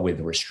ownership, but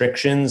with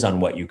restrictions on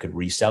what you could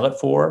resell it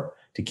for,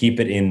 to keep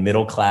it in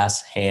middle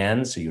class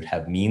hands, so you'd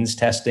have means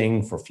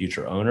testing for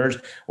future owners,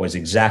 was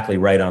exactly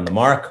right on the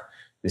mark.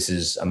 This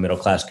is a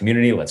middle-class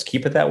community. Let's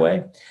keep it that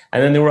way.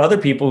 And then there were other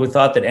people who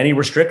thought that any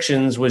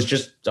restrictions was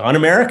just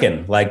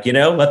un-American. Let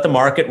the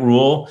market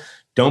rule.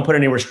 Don't put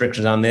any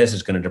restrictions on this.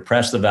 It's going to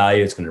depress the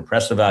value. It's going to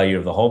depress the value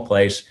of the whole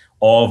place,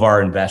 all of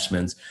our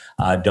investments.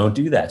 Don't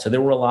do that. So there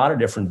were a lot of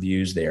different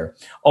views there.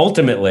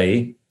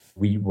 Ultimately,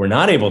 we were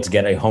not able to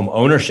get a home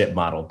ownership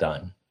model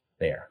done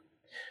there.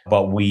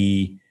 But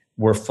we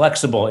were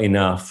flexible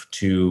enough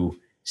to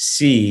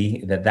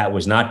see that that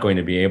was not going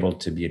to be able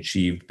to be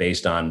achieved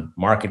based on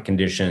market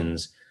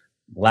conditions,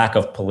 lack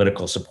of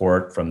political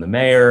support from the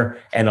mayor,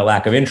 and a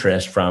lack of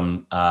interest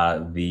from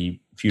the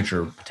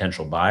future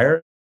potential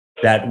buyer,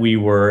 that we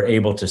were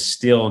able to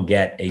still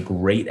get a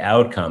great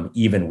outcome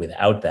even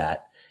without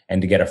that,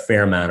 and to get a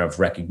fair amount of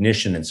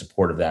recognition and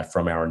support of that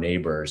from our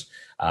neighbors,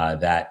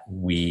 that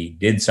we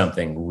did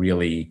something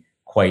really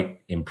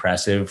quite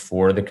impressive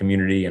for the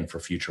community and for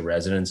future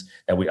residents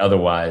that we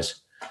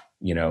otherwise,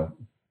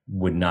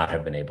 would not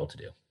have been able to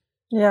do.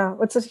 Yeah,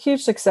 it's a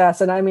huge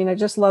success. And I mean, I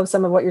just love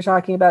some of what you're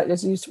talking about.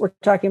 As you were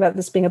talking about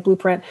this being a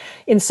blueprint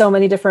in so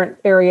many different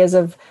areas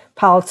of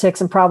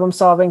politics and problem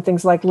solving,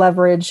 things like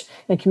leverage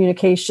and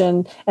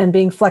communication and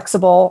being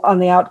flexible on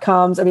the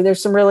outcomes. I mean,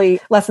 there's some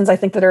really lessons I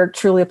think that are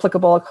truly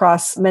applicable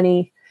across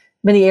many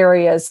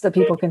areas that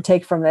people can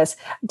take from this.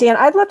 Dan,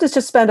 I'd love to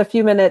just spend a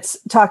few minutes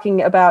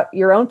talking about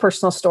your own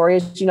personal story.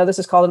 As you know, this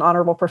is called An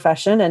Honorable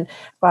Profession, and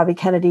Bobby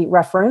Kennedy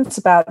reference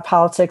about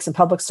politics and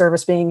public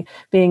service being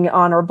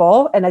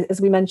honorable. And as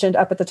we mentioned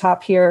up at the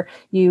top here,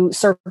 you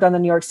served on the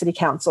New York City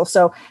Council.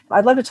 So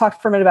I'd love to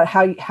talk for a minute about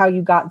how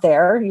you got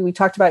there. We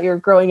talked about your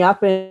growing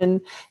up in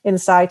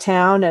Stuyvesant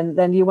Town, and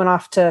then you went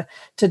off to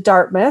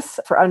Dartmouth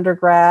for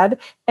undergrad,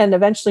 and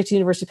eventually to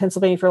University of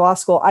Pennsylvania for law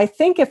school. I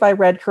think if I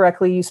read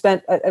correctly, you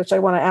spent, which I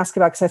want to ask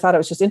about because I thought it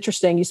was just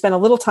interesting, you spent a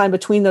little time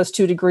between those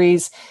two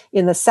degrees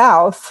in the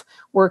South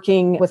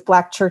working with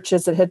Black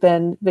churches that had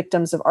been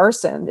victims of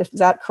arson. Is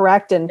that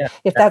correct? And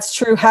if that's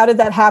true, how did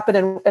that happen,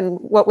 and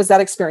what was that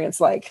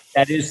experience like?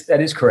 That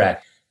is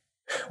correct.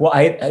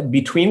 Well,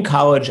 between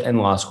college and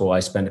law school, I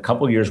spent a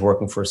couple of years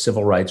working for a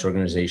civil rights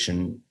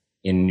organization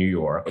in New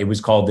York. It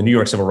was called the New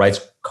York Civil Rights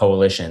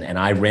Coalition, and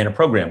I ran a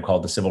program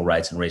called the Civil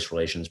Rights and Race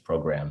Relations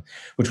Program,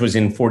 which was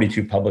in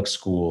 42 public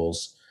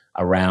schools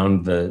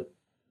around the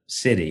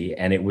city,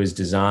 and it was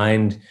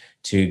designed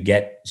to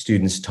get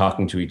students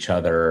talking to each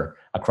other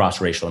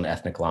across racial and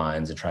ethnic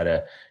lines and try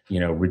to,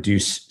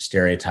 reduce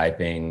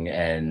stereotyping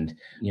and,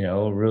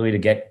 really to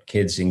get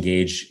kids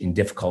engaged in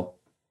difficult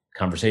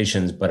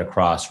conversations, but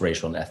across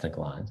racial and ethnic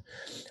lines.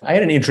 I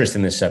had an interest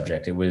in this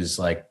subject. It was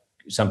like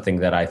something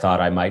that I thought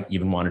I might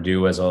even want to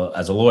do as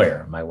a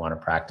lawyer, might want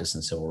to practice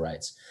in civil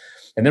rights.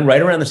 And then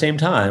right around the same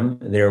time,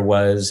 there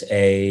was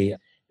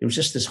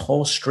just this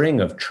whole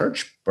string of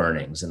church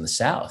burnings in the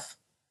South,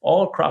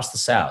 all across the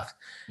South.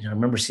 I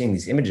remember seeing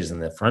these images in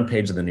the front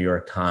page of the New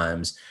York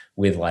Times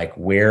with like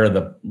where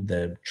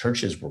the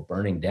churches were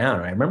burning down.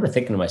 And I remember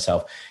thinking to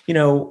myself,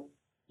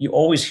 you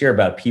always hear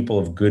about people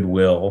of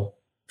goodwill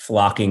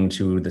flocking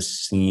to the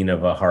scene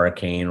of a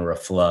hurricane or a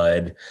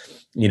flood,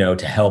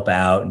 to help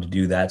out and to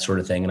do that sort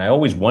of thing. And I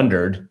always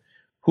wondered,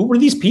 who were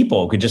these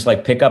people who could just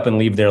like pick up and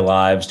leave their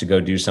lives to go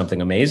do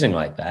something amazing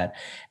like that?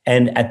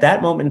 And at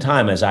that moment in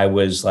time, as I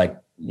was like,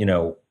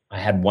 I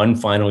had one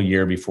final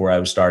year before I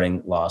was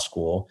starting law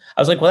school,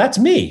 I was like, well, that's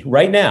me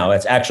right now.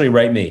 That's actually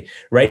me.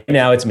 Right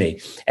now, it's me.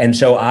 And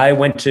so I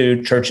went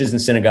to churches and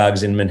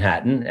synagogues in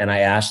Manhattan, and I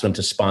asked them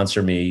to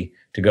sponsor me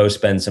to go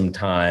spend some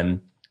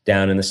time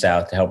down in the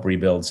South to help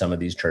rebuild some of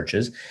these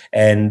churches.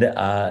 And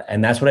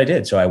that's what I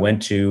did. So I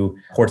went to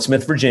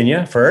Portsmouth,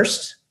 Virginia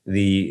first,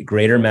 the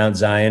Greater Mount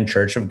Zion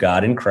Church of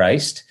God in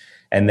Christ.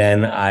 And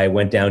then I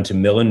went down to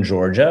Millen,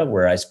 Georgia,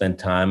 where I spent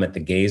time at the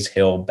Gaze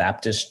Hill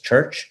Baptist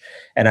Church.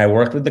 And I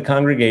worked with the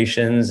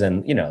congregations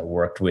and,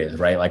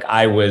 right? Like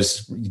I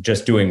was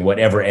just doing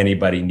whatever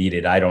anybody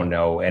needed. I don't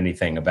know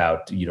anything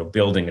about,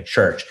 building a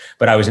church,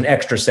 but I was an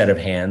extra set of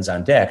hands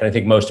on deck. And I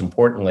think most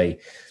importantly,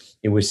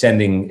 it was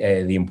sending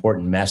the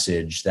important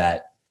message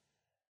that,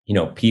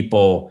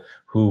 people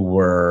who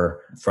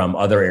were from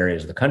other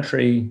areas of the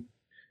country,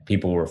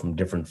 people who were from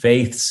different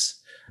faiths,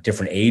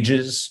 different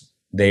ages,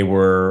 they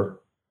were,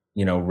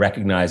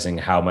 recognizing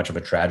how much of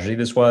a tragedy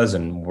this was,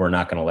 and we're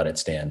not going to let it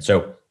stand.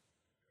 So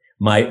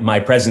my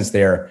presence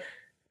there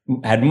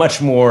had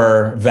much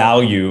more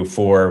value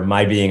for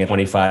my being a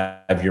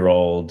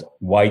 25-year-old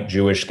white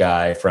Jewish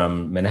guy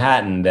from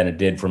Manhattan than it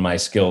did for my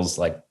skills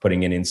like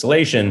putting in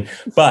insulation.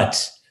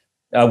 But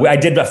I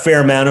did a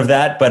fair amount of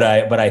that, but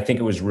I think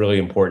it was a really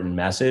important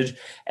message.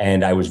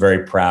 And I was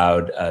very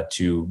proud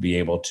to be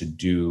able to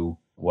do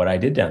what I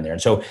did down there.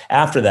 And so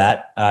after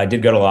that, I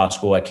did go to law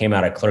school. I came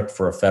out, I clerked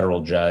for a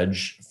federal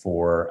judge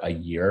for a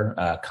year,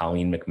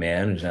 Colleen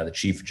McMahon, who's now the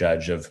chief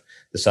judge of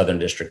the Southern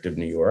District of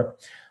New York,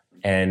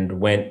 and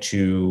went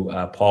to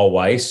Paul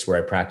Weiss, where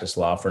I practiced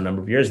law for a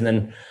number of years. And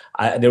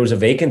then there was a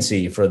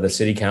vacancy for the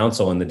city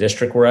council in the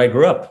district where I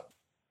grew up.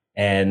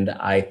 And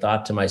I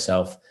thought to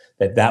myself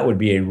that would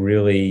be a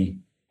really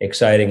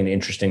exciting and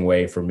interesting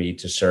way for me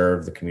to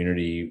serve the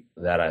community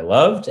that I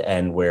loved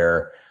and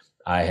where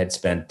I had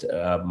spent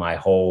my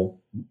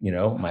whole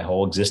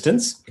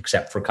existence,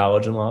 except for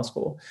college and law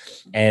school.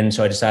 And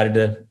so I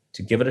decided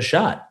to give it a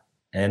shot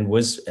and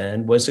was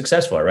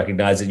successful. I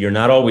recognize that you're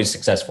not always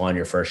successful on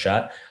your first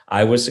shot.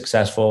 I was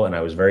successful, and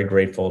I was very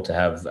grateful to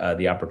have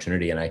the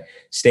opportunity. And I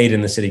stayed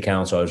in the city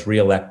council. I was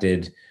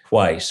reelected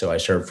twice. So I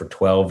served for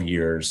 12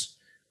 years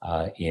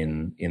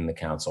in the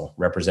council,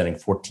 representing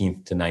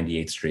 14th to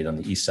 98th Street on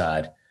the east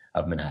side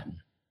of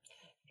Manhattan.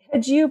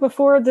 Had you,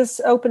 before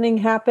this opening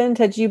happened,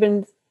 had you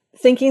been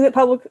thinking that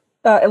public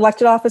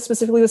elected office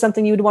specifically was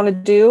something you would want to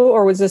do?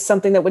 Or was this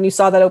something that when you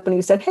saw that opening,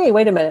 you said, hey,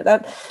 wait a minute,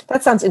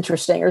 that sounds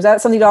interesting? Or is that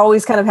something you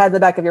always kind of had in the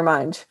back of your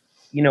mind?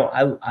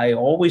 I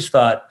always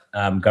thought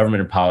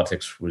government and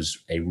politics was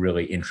a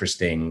really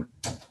interesting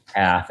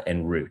path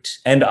and route,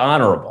 and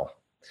honorable.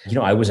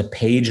 I was a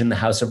page in the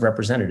House of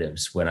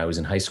Representatives when I was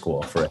in high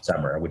school for a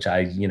summer, which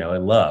I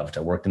loved.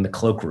 I worked in the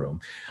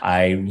cloakroom.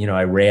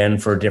 I ran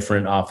for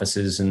different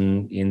offices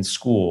in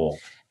school,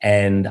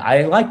 and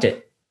I liked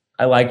it.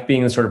 I liked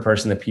being the sort of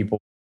person that people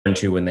turned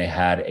to when they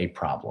had a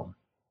problem.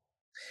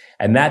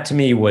 And that to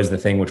me was the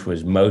thing which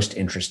was most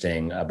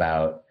interesting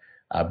about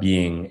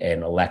being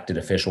an elected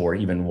official, or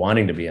even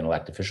wanting to be an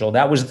elected official.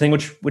 That was the thing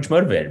which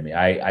motivated me.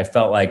 I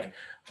felt like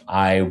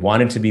I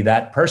wanted to be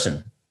that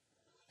person.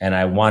 And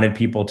I wanted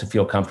people to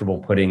feel comfortable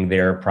putting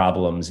their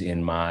problems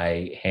in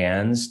my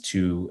hands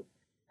to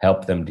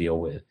help them deal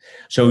with.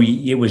 So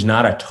it was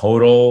not a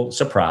total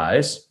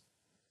surprise.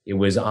 It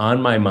was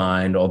on my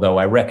mind, although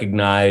I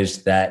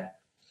recognized that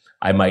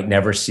I might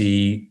never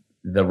see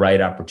the right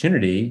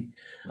opportunity.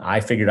 I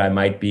figured I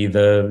might be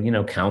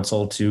the,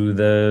 counsel to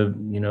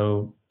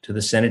the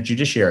Senate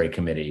Judiciary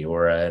Committee,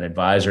 or an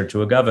advisor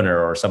to a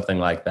governor, or something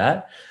like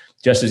that,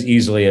 just as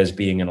easily as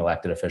being an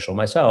elected official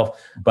myself.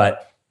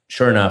 But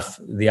sure enough,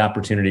 the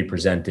opportunity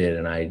presented,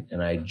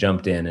 and I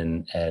jumped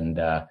in and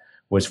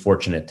was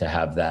fortunate to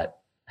have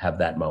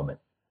that moment.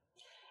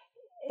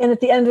 And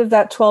at the end of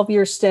that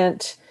 12-year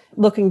stint,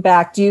 looking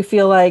back, do you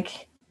feel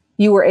like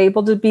you were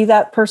able to be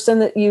that person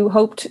that you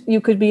hoped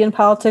you could be in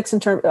politics?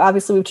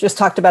 Obviously, we've just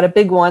talked about a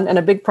big one and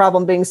a big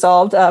problem being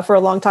solved for a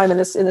long time in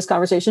this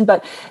conversation.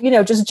 But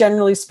just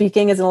generally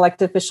speaking, as an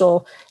elected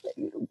official,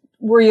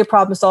 were you a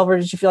problem solver?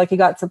 Did you feel like you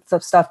got some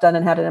stuff done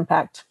and had an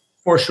impact?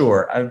 For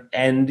sure.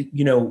 And,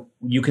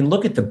 you can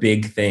look at the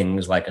big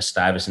things like a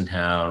Stuyvesant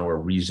Town, or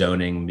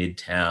rezoning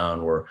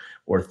Midtown, or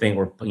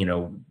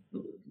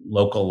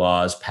local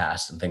laws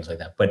passed and things like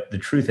that. But the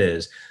truth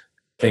is,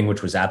 the thing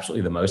which was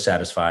absolutely the most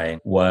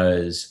satisfying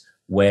was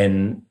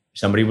when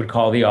somebody would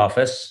call the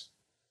office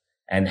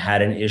and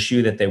had an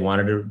issue that they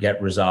wanted to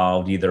get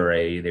resolved.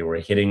 Either they were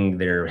hitting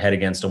their head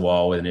against a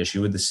wall with an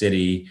issue with the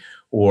city,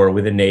 or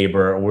with a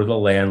neighbor, or the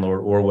landlord,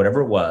 or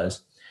whatever it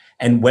was.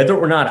 And whether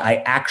or not I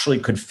actually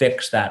could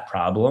fix that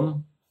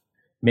problem,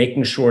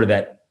 making sure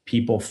that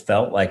people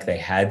felt like they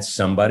had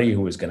somebody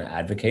who was going to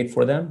advocate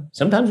for them.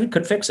 Sometimes we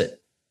could fix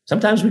it.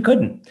 Sometimes we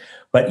couldn't.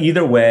 But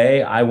either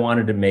way, I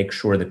wanted to make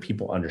sure that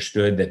people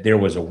understood that there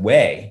was a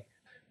way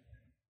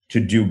to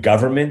do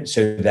government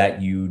so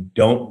that you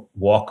don't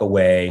walk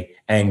away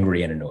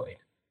angry and annoyed.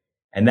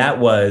 And that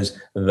was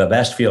the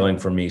best feeling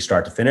for me,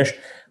 start to finish.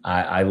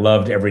 I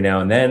loved every now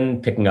and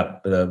then picking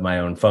up my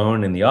own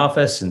phone in the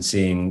office and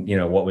seeing,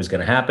 what was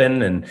going to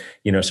happen, and,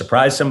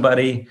 surprise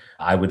somebody.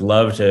 I would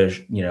love to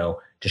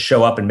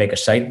show up and make a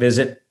site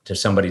visit to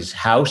somebody's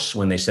house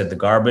when they said the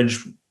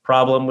garbage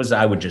problem was.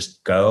 I would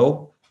just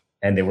go,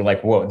 and they were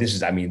like, whoa,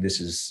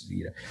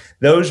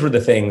 those were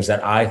the things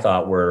that I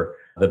thought were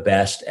the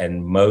best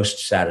and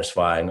most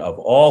satisfying of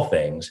all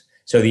things.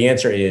 So the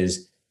answer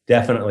is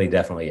definitely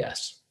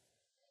yes.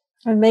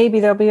 And maybe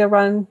there'll be a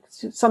run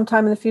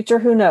sometime in the future.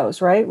 Who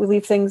knows, right? We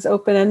leave things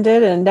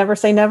open-ended and never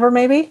say never,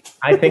 maybe.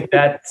 I think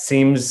that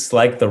seems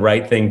like the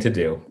right thing to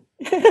do.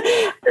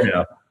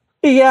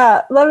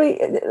 Yeah. Let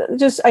me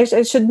I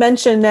should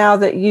mention now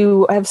that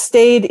you have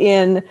stayed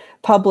in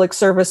public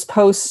service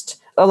post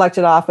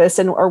elected office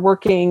and are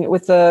working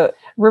with the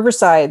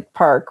Riverside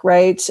Park,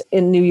 right,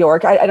 in New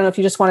York. I don't know if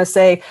you just want to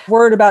say a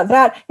word about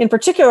that. In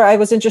particular, I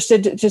was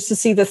interested just to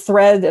see the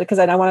thread, because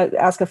I want to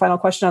ask a final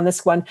question on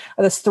this one,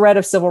 this thread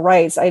of civil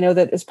rights. I know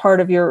that as part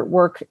of your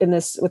work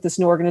with this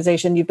new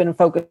organization, you've been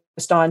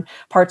focused on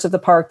parts of the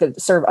park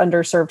that serve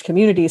underserved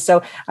communities.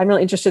 So I'm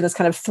really interested in this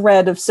kind of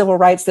thread of civil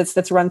rights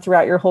that's run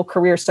throughout your whole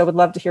career. So I would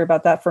love to hear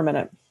about that for a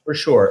minute. For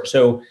sure.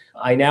 So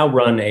I now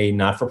run a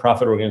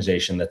not-for-profit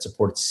organization that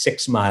supports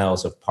 6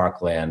 miles of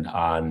parkland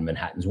on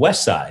Manhattan's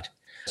west side.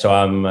 So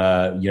I'm,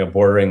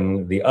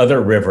 bordering the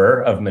other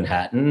river of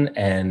Manhattan,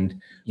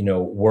 and,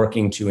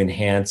 working to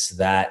enhance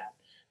that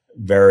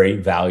very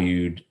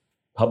valued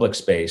public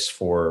space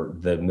for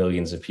the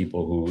millions of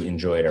people who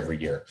enjoy it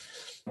every year.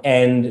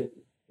 And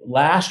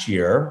last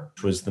year,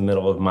 which was the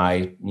middle of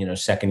my,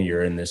 second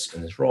year in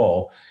this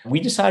role, we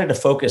decided to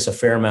focus a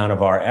fair amount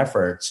of our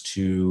efforts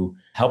to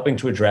helping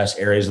to address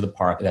areas of the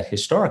park that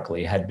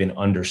historically had been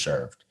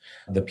underserved.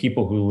 The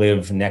people who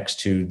live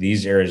next to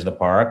these areas of the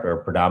park are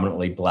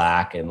predominantly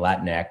Black and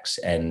Latinx,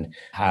 and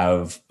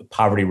have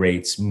poverty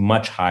rates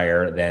much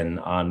higher than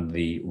on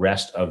the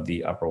rest of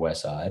the Upper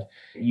West Side.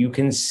 You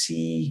can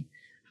see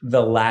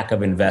the lack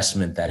of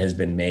investment that has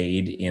been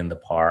made in the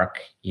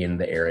park in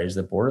the areas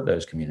that border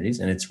those communities.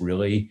 And it's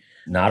really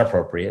not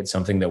appropriate. It's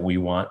something that we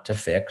want to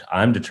fix.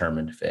 I'm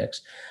determined to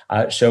fix.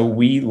 So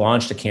we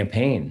launched a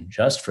campaign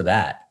just for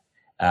that.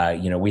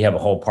 We have a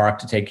whole park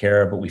to take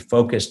care of, but we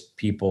focused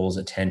people's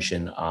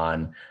attention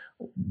on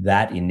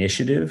that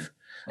initiative.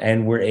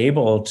 And we're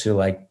able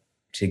to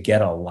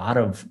get a lot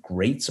of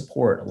great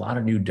support, a lot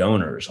of new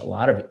donors, a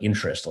lot of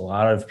interest, a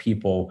lot of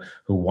people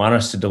who want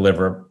us to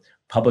deliver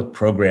public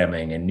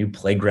programming and new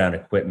playground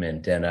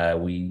equipment and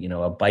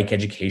a bike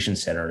education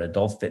center and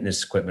adult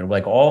fitness equipment,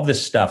 like all of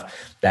this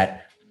stuff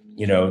that,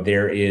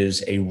 there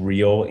is a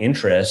real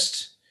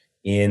interest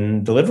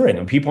in delivering.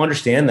 And people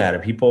understand that,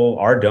 and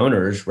our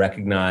donors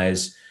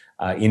recognize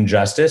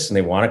injustice and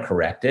they want to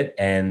correct it.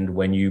 And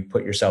when you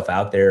put yourself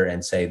out there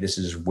and say, this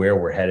is where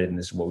we're headed and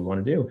this is what we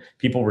want to do,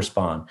 people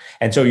respond.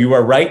 And so you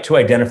are right to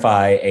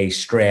identify a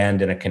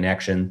strand and a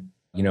connection.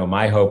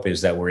 My hope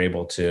is that we're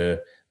able to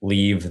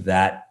leave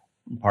that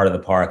part of the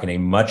park in a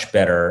much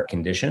better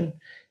condition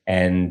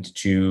and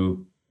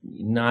to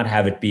not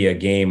have it be a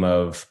game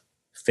of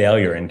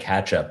failure and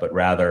catch up, but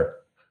rather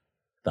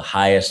the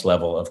highest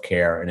level of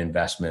care and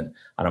investment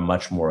on a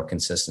much more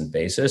consistent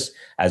basis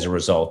as a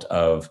result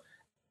of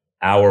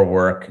our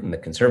work in the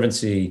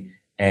Conservancy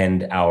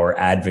and our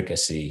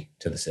advocacy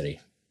to the city.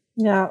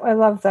 Yeah, I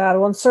love that.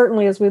 Well, and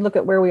certainly as we look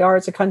at where we are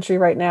as a country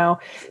right now,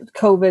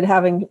 COVID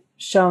having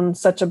shown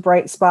such a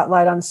bright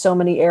spotlight on so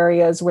many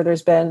areas where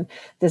there's been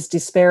this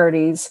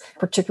disparities,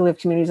 particularly of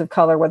communities of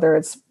color, whether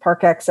it's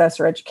park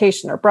access or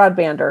education or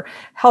broadband or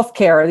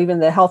healthcare, or even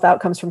the health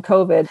outcomes from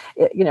COVID,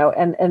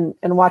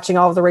 and watching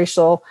all of the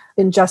racial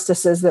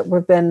injustices that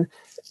have been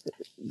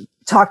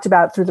talked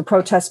about through the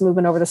protest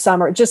movement over the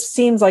summer. It just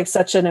seems like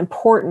such an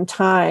important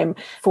time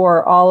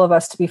for all of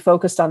us to be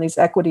focused on these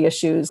equity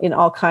issues in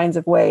all kinds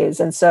of ways.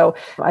 And so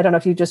I don't know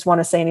if you just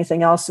want to say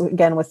anything else,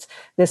 again, with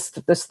this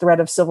thread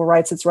of civil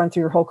rights that's run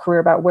through your whole career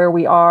about where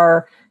we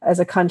are as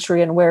a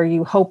country and where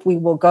you hope we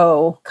will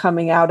go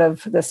coming out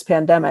of this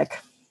pandemic.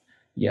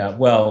 Yeah,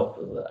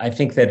 well, I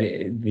think that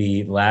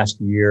the last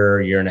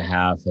year and a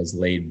half has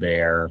laid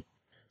bare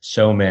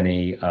so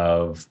many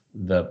of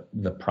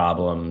the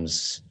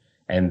problems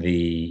and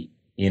the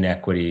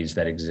inequities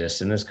that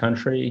exist in this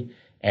country.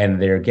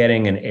 And they're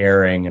getting an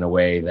airing in a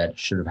way that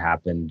should have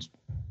happened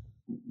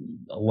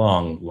a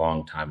long,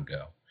 long time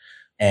ago.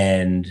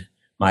 And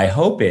my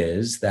hope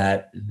is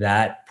that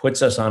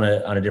puts us on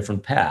a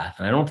different path.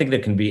 And I don't think there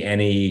can be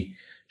any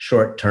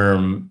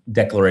short-term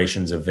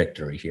declarations of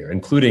victory here,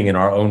 including in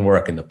our own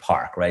work in the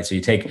park, right? So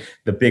you take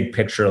the big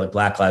picture like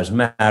Black Lives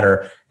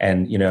Matter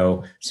and,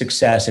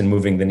 success in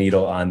moving the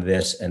needle on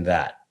this and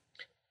that.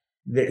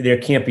 There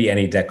can't be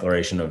any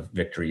declaration of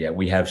victory yet.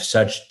 We have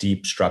such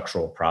deep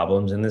structural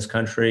problems in this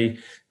country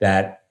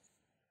that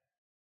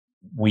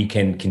we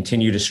can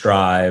continue to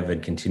strive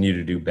and continue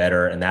to do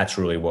better. And that's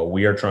really what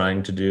we are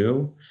trying to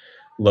do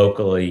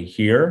locally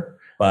here.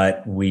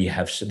 But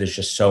there's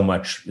just so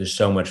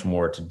much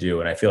more to do.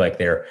 And I feel like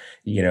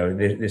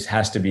this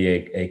has to be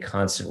a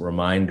constant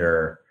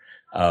reminder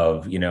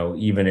of,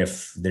 even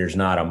if there's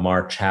not a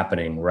march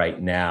happening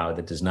right now,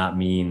 that does not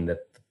mean that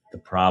the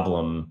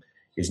problem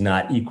is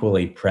not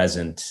equally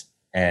present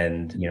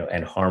and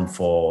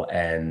harmful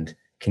and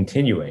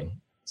continuing.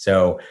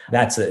 So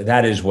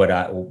that is what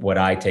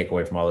I take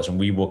away from all this, and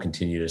we will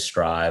continue to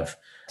strive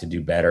to do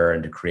better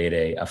and to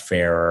create a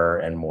fairer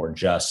and more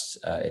just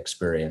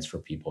experience for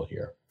people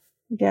here.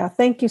 Yeah,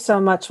 thank you so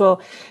much.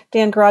 Well,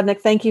 Dan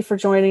Garodnick, thank you for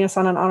joining us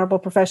on An Honorable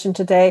Profession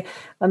today.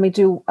 Let me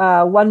do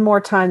one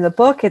more time the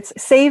book. It's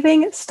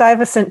Saving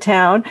Stuyvesant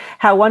Town,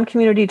 How One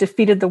Community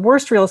Defeated the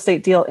Worst Real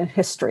Estate Deal in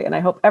History. And I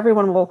hope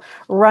everyone will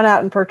run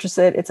out and purchase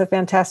it. It's a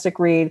fantastic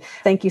read.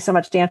 Thank you so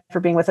much, Dan, for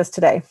being with us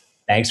today.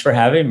 Thanks for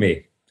having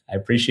me. I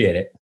appreciate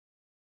it.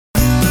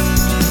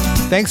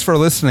 Thanks for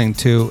listening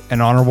to An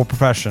Honorable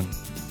Profession.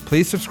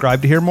 Please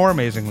subscribe to hear more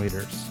amazing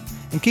leaders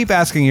and keep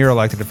asking your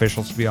elected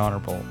officials to be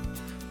honorable.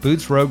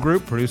 Boots Row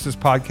Group produces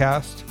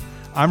podcast.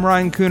 I'm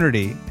Ryan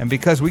Coonerty, and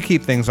because we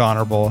keep things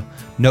honorable,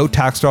 no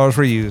tax dollars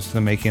were used in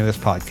the making of this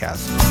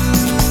podcast.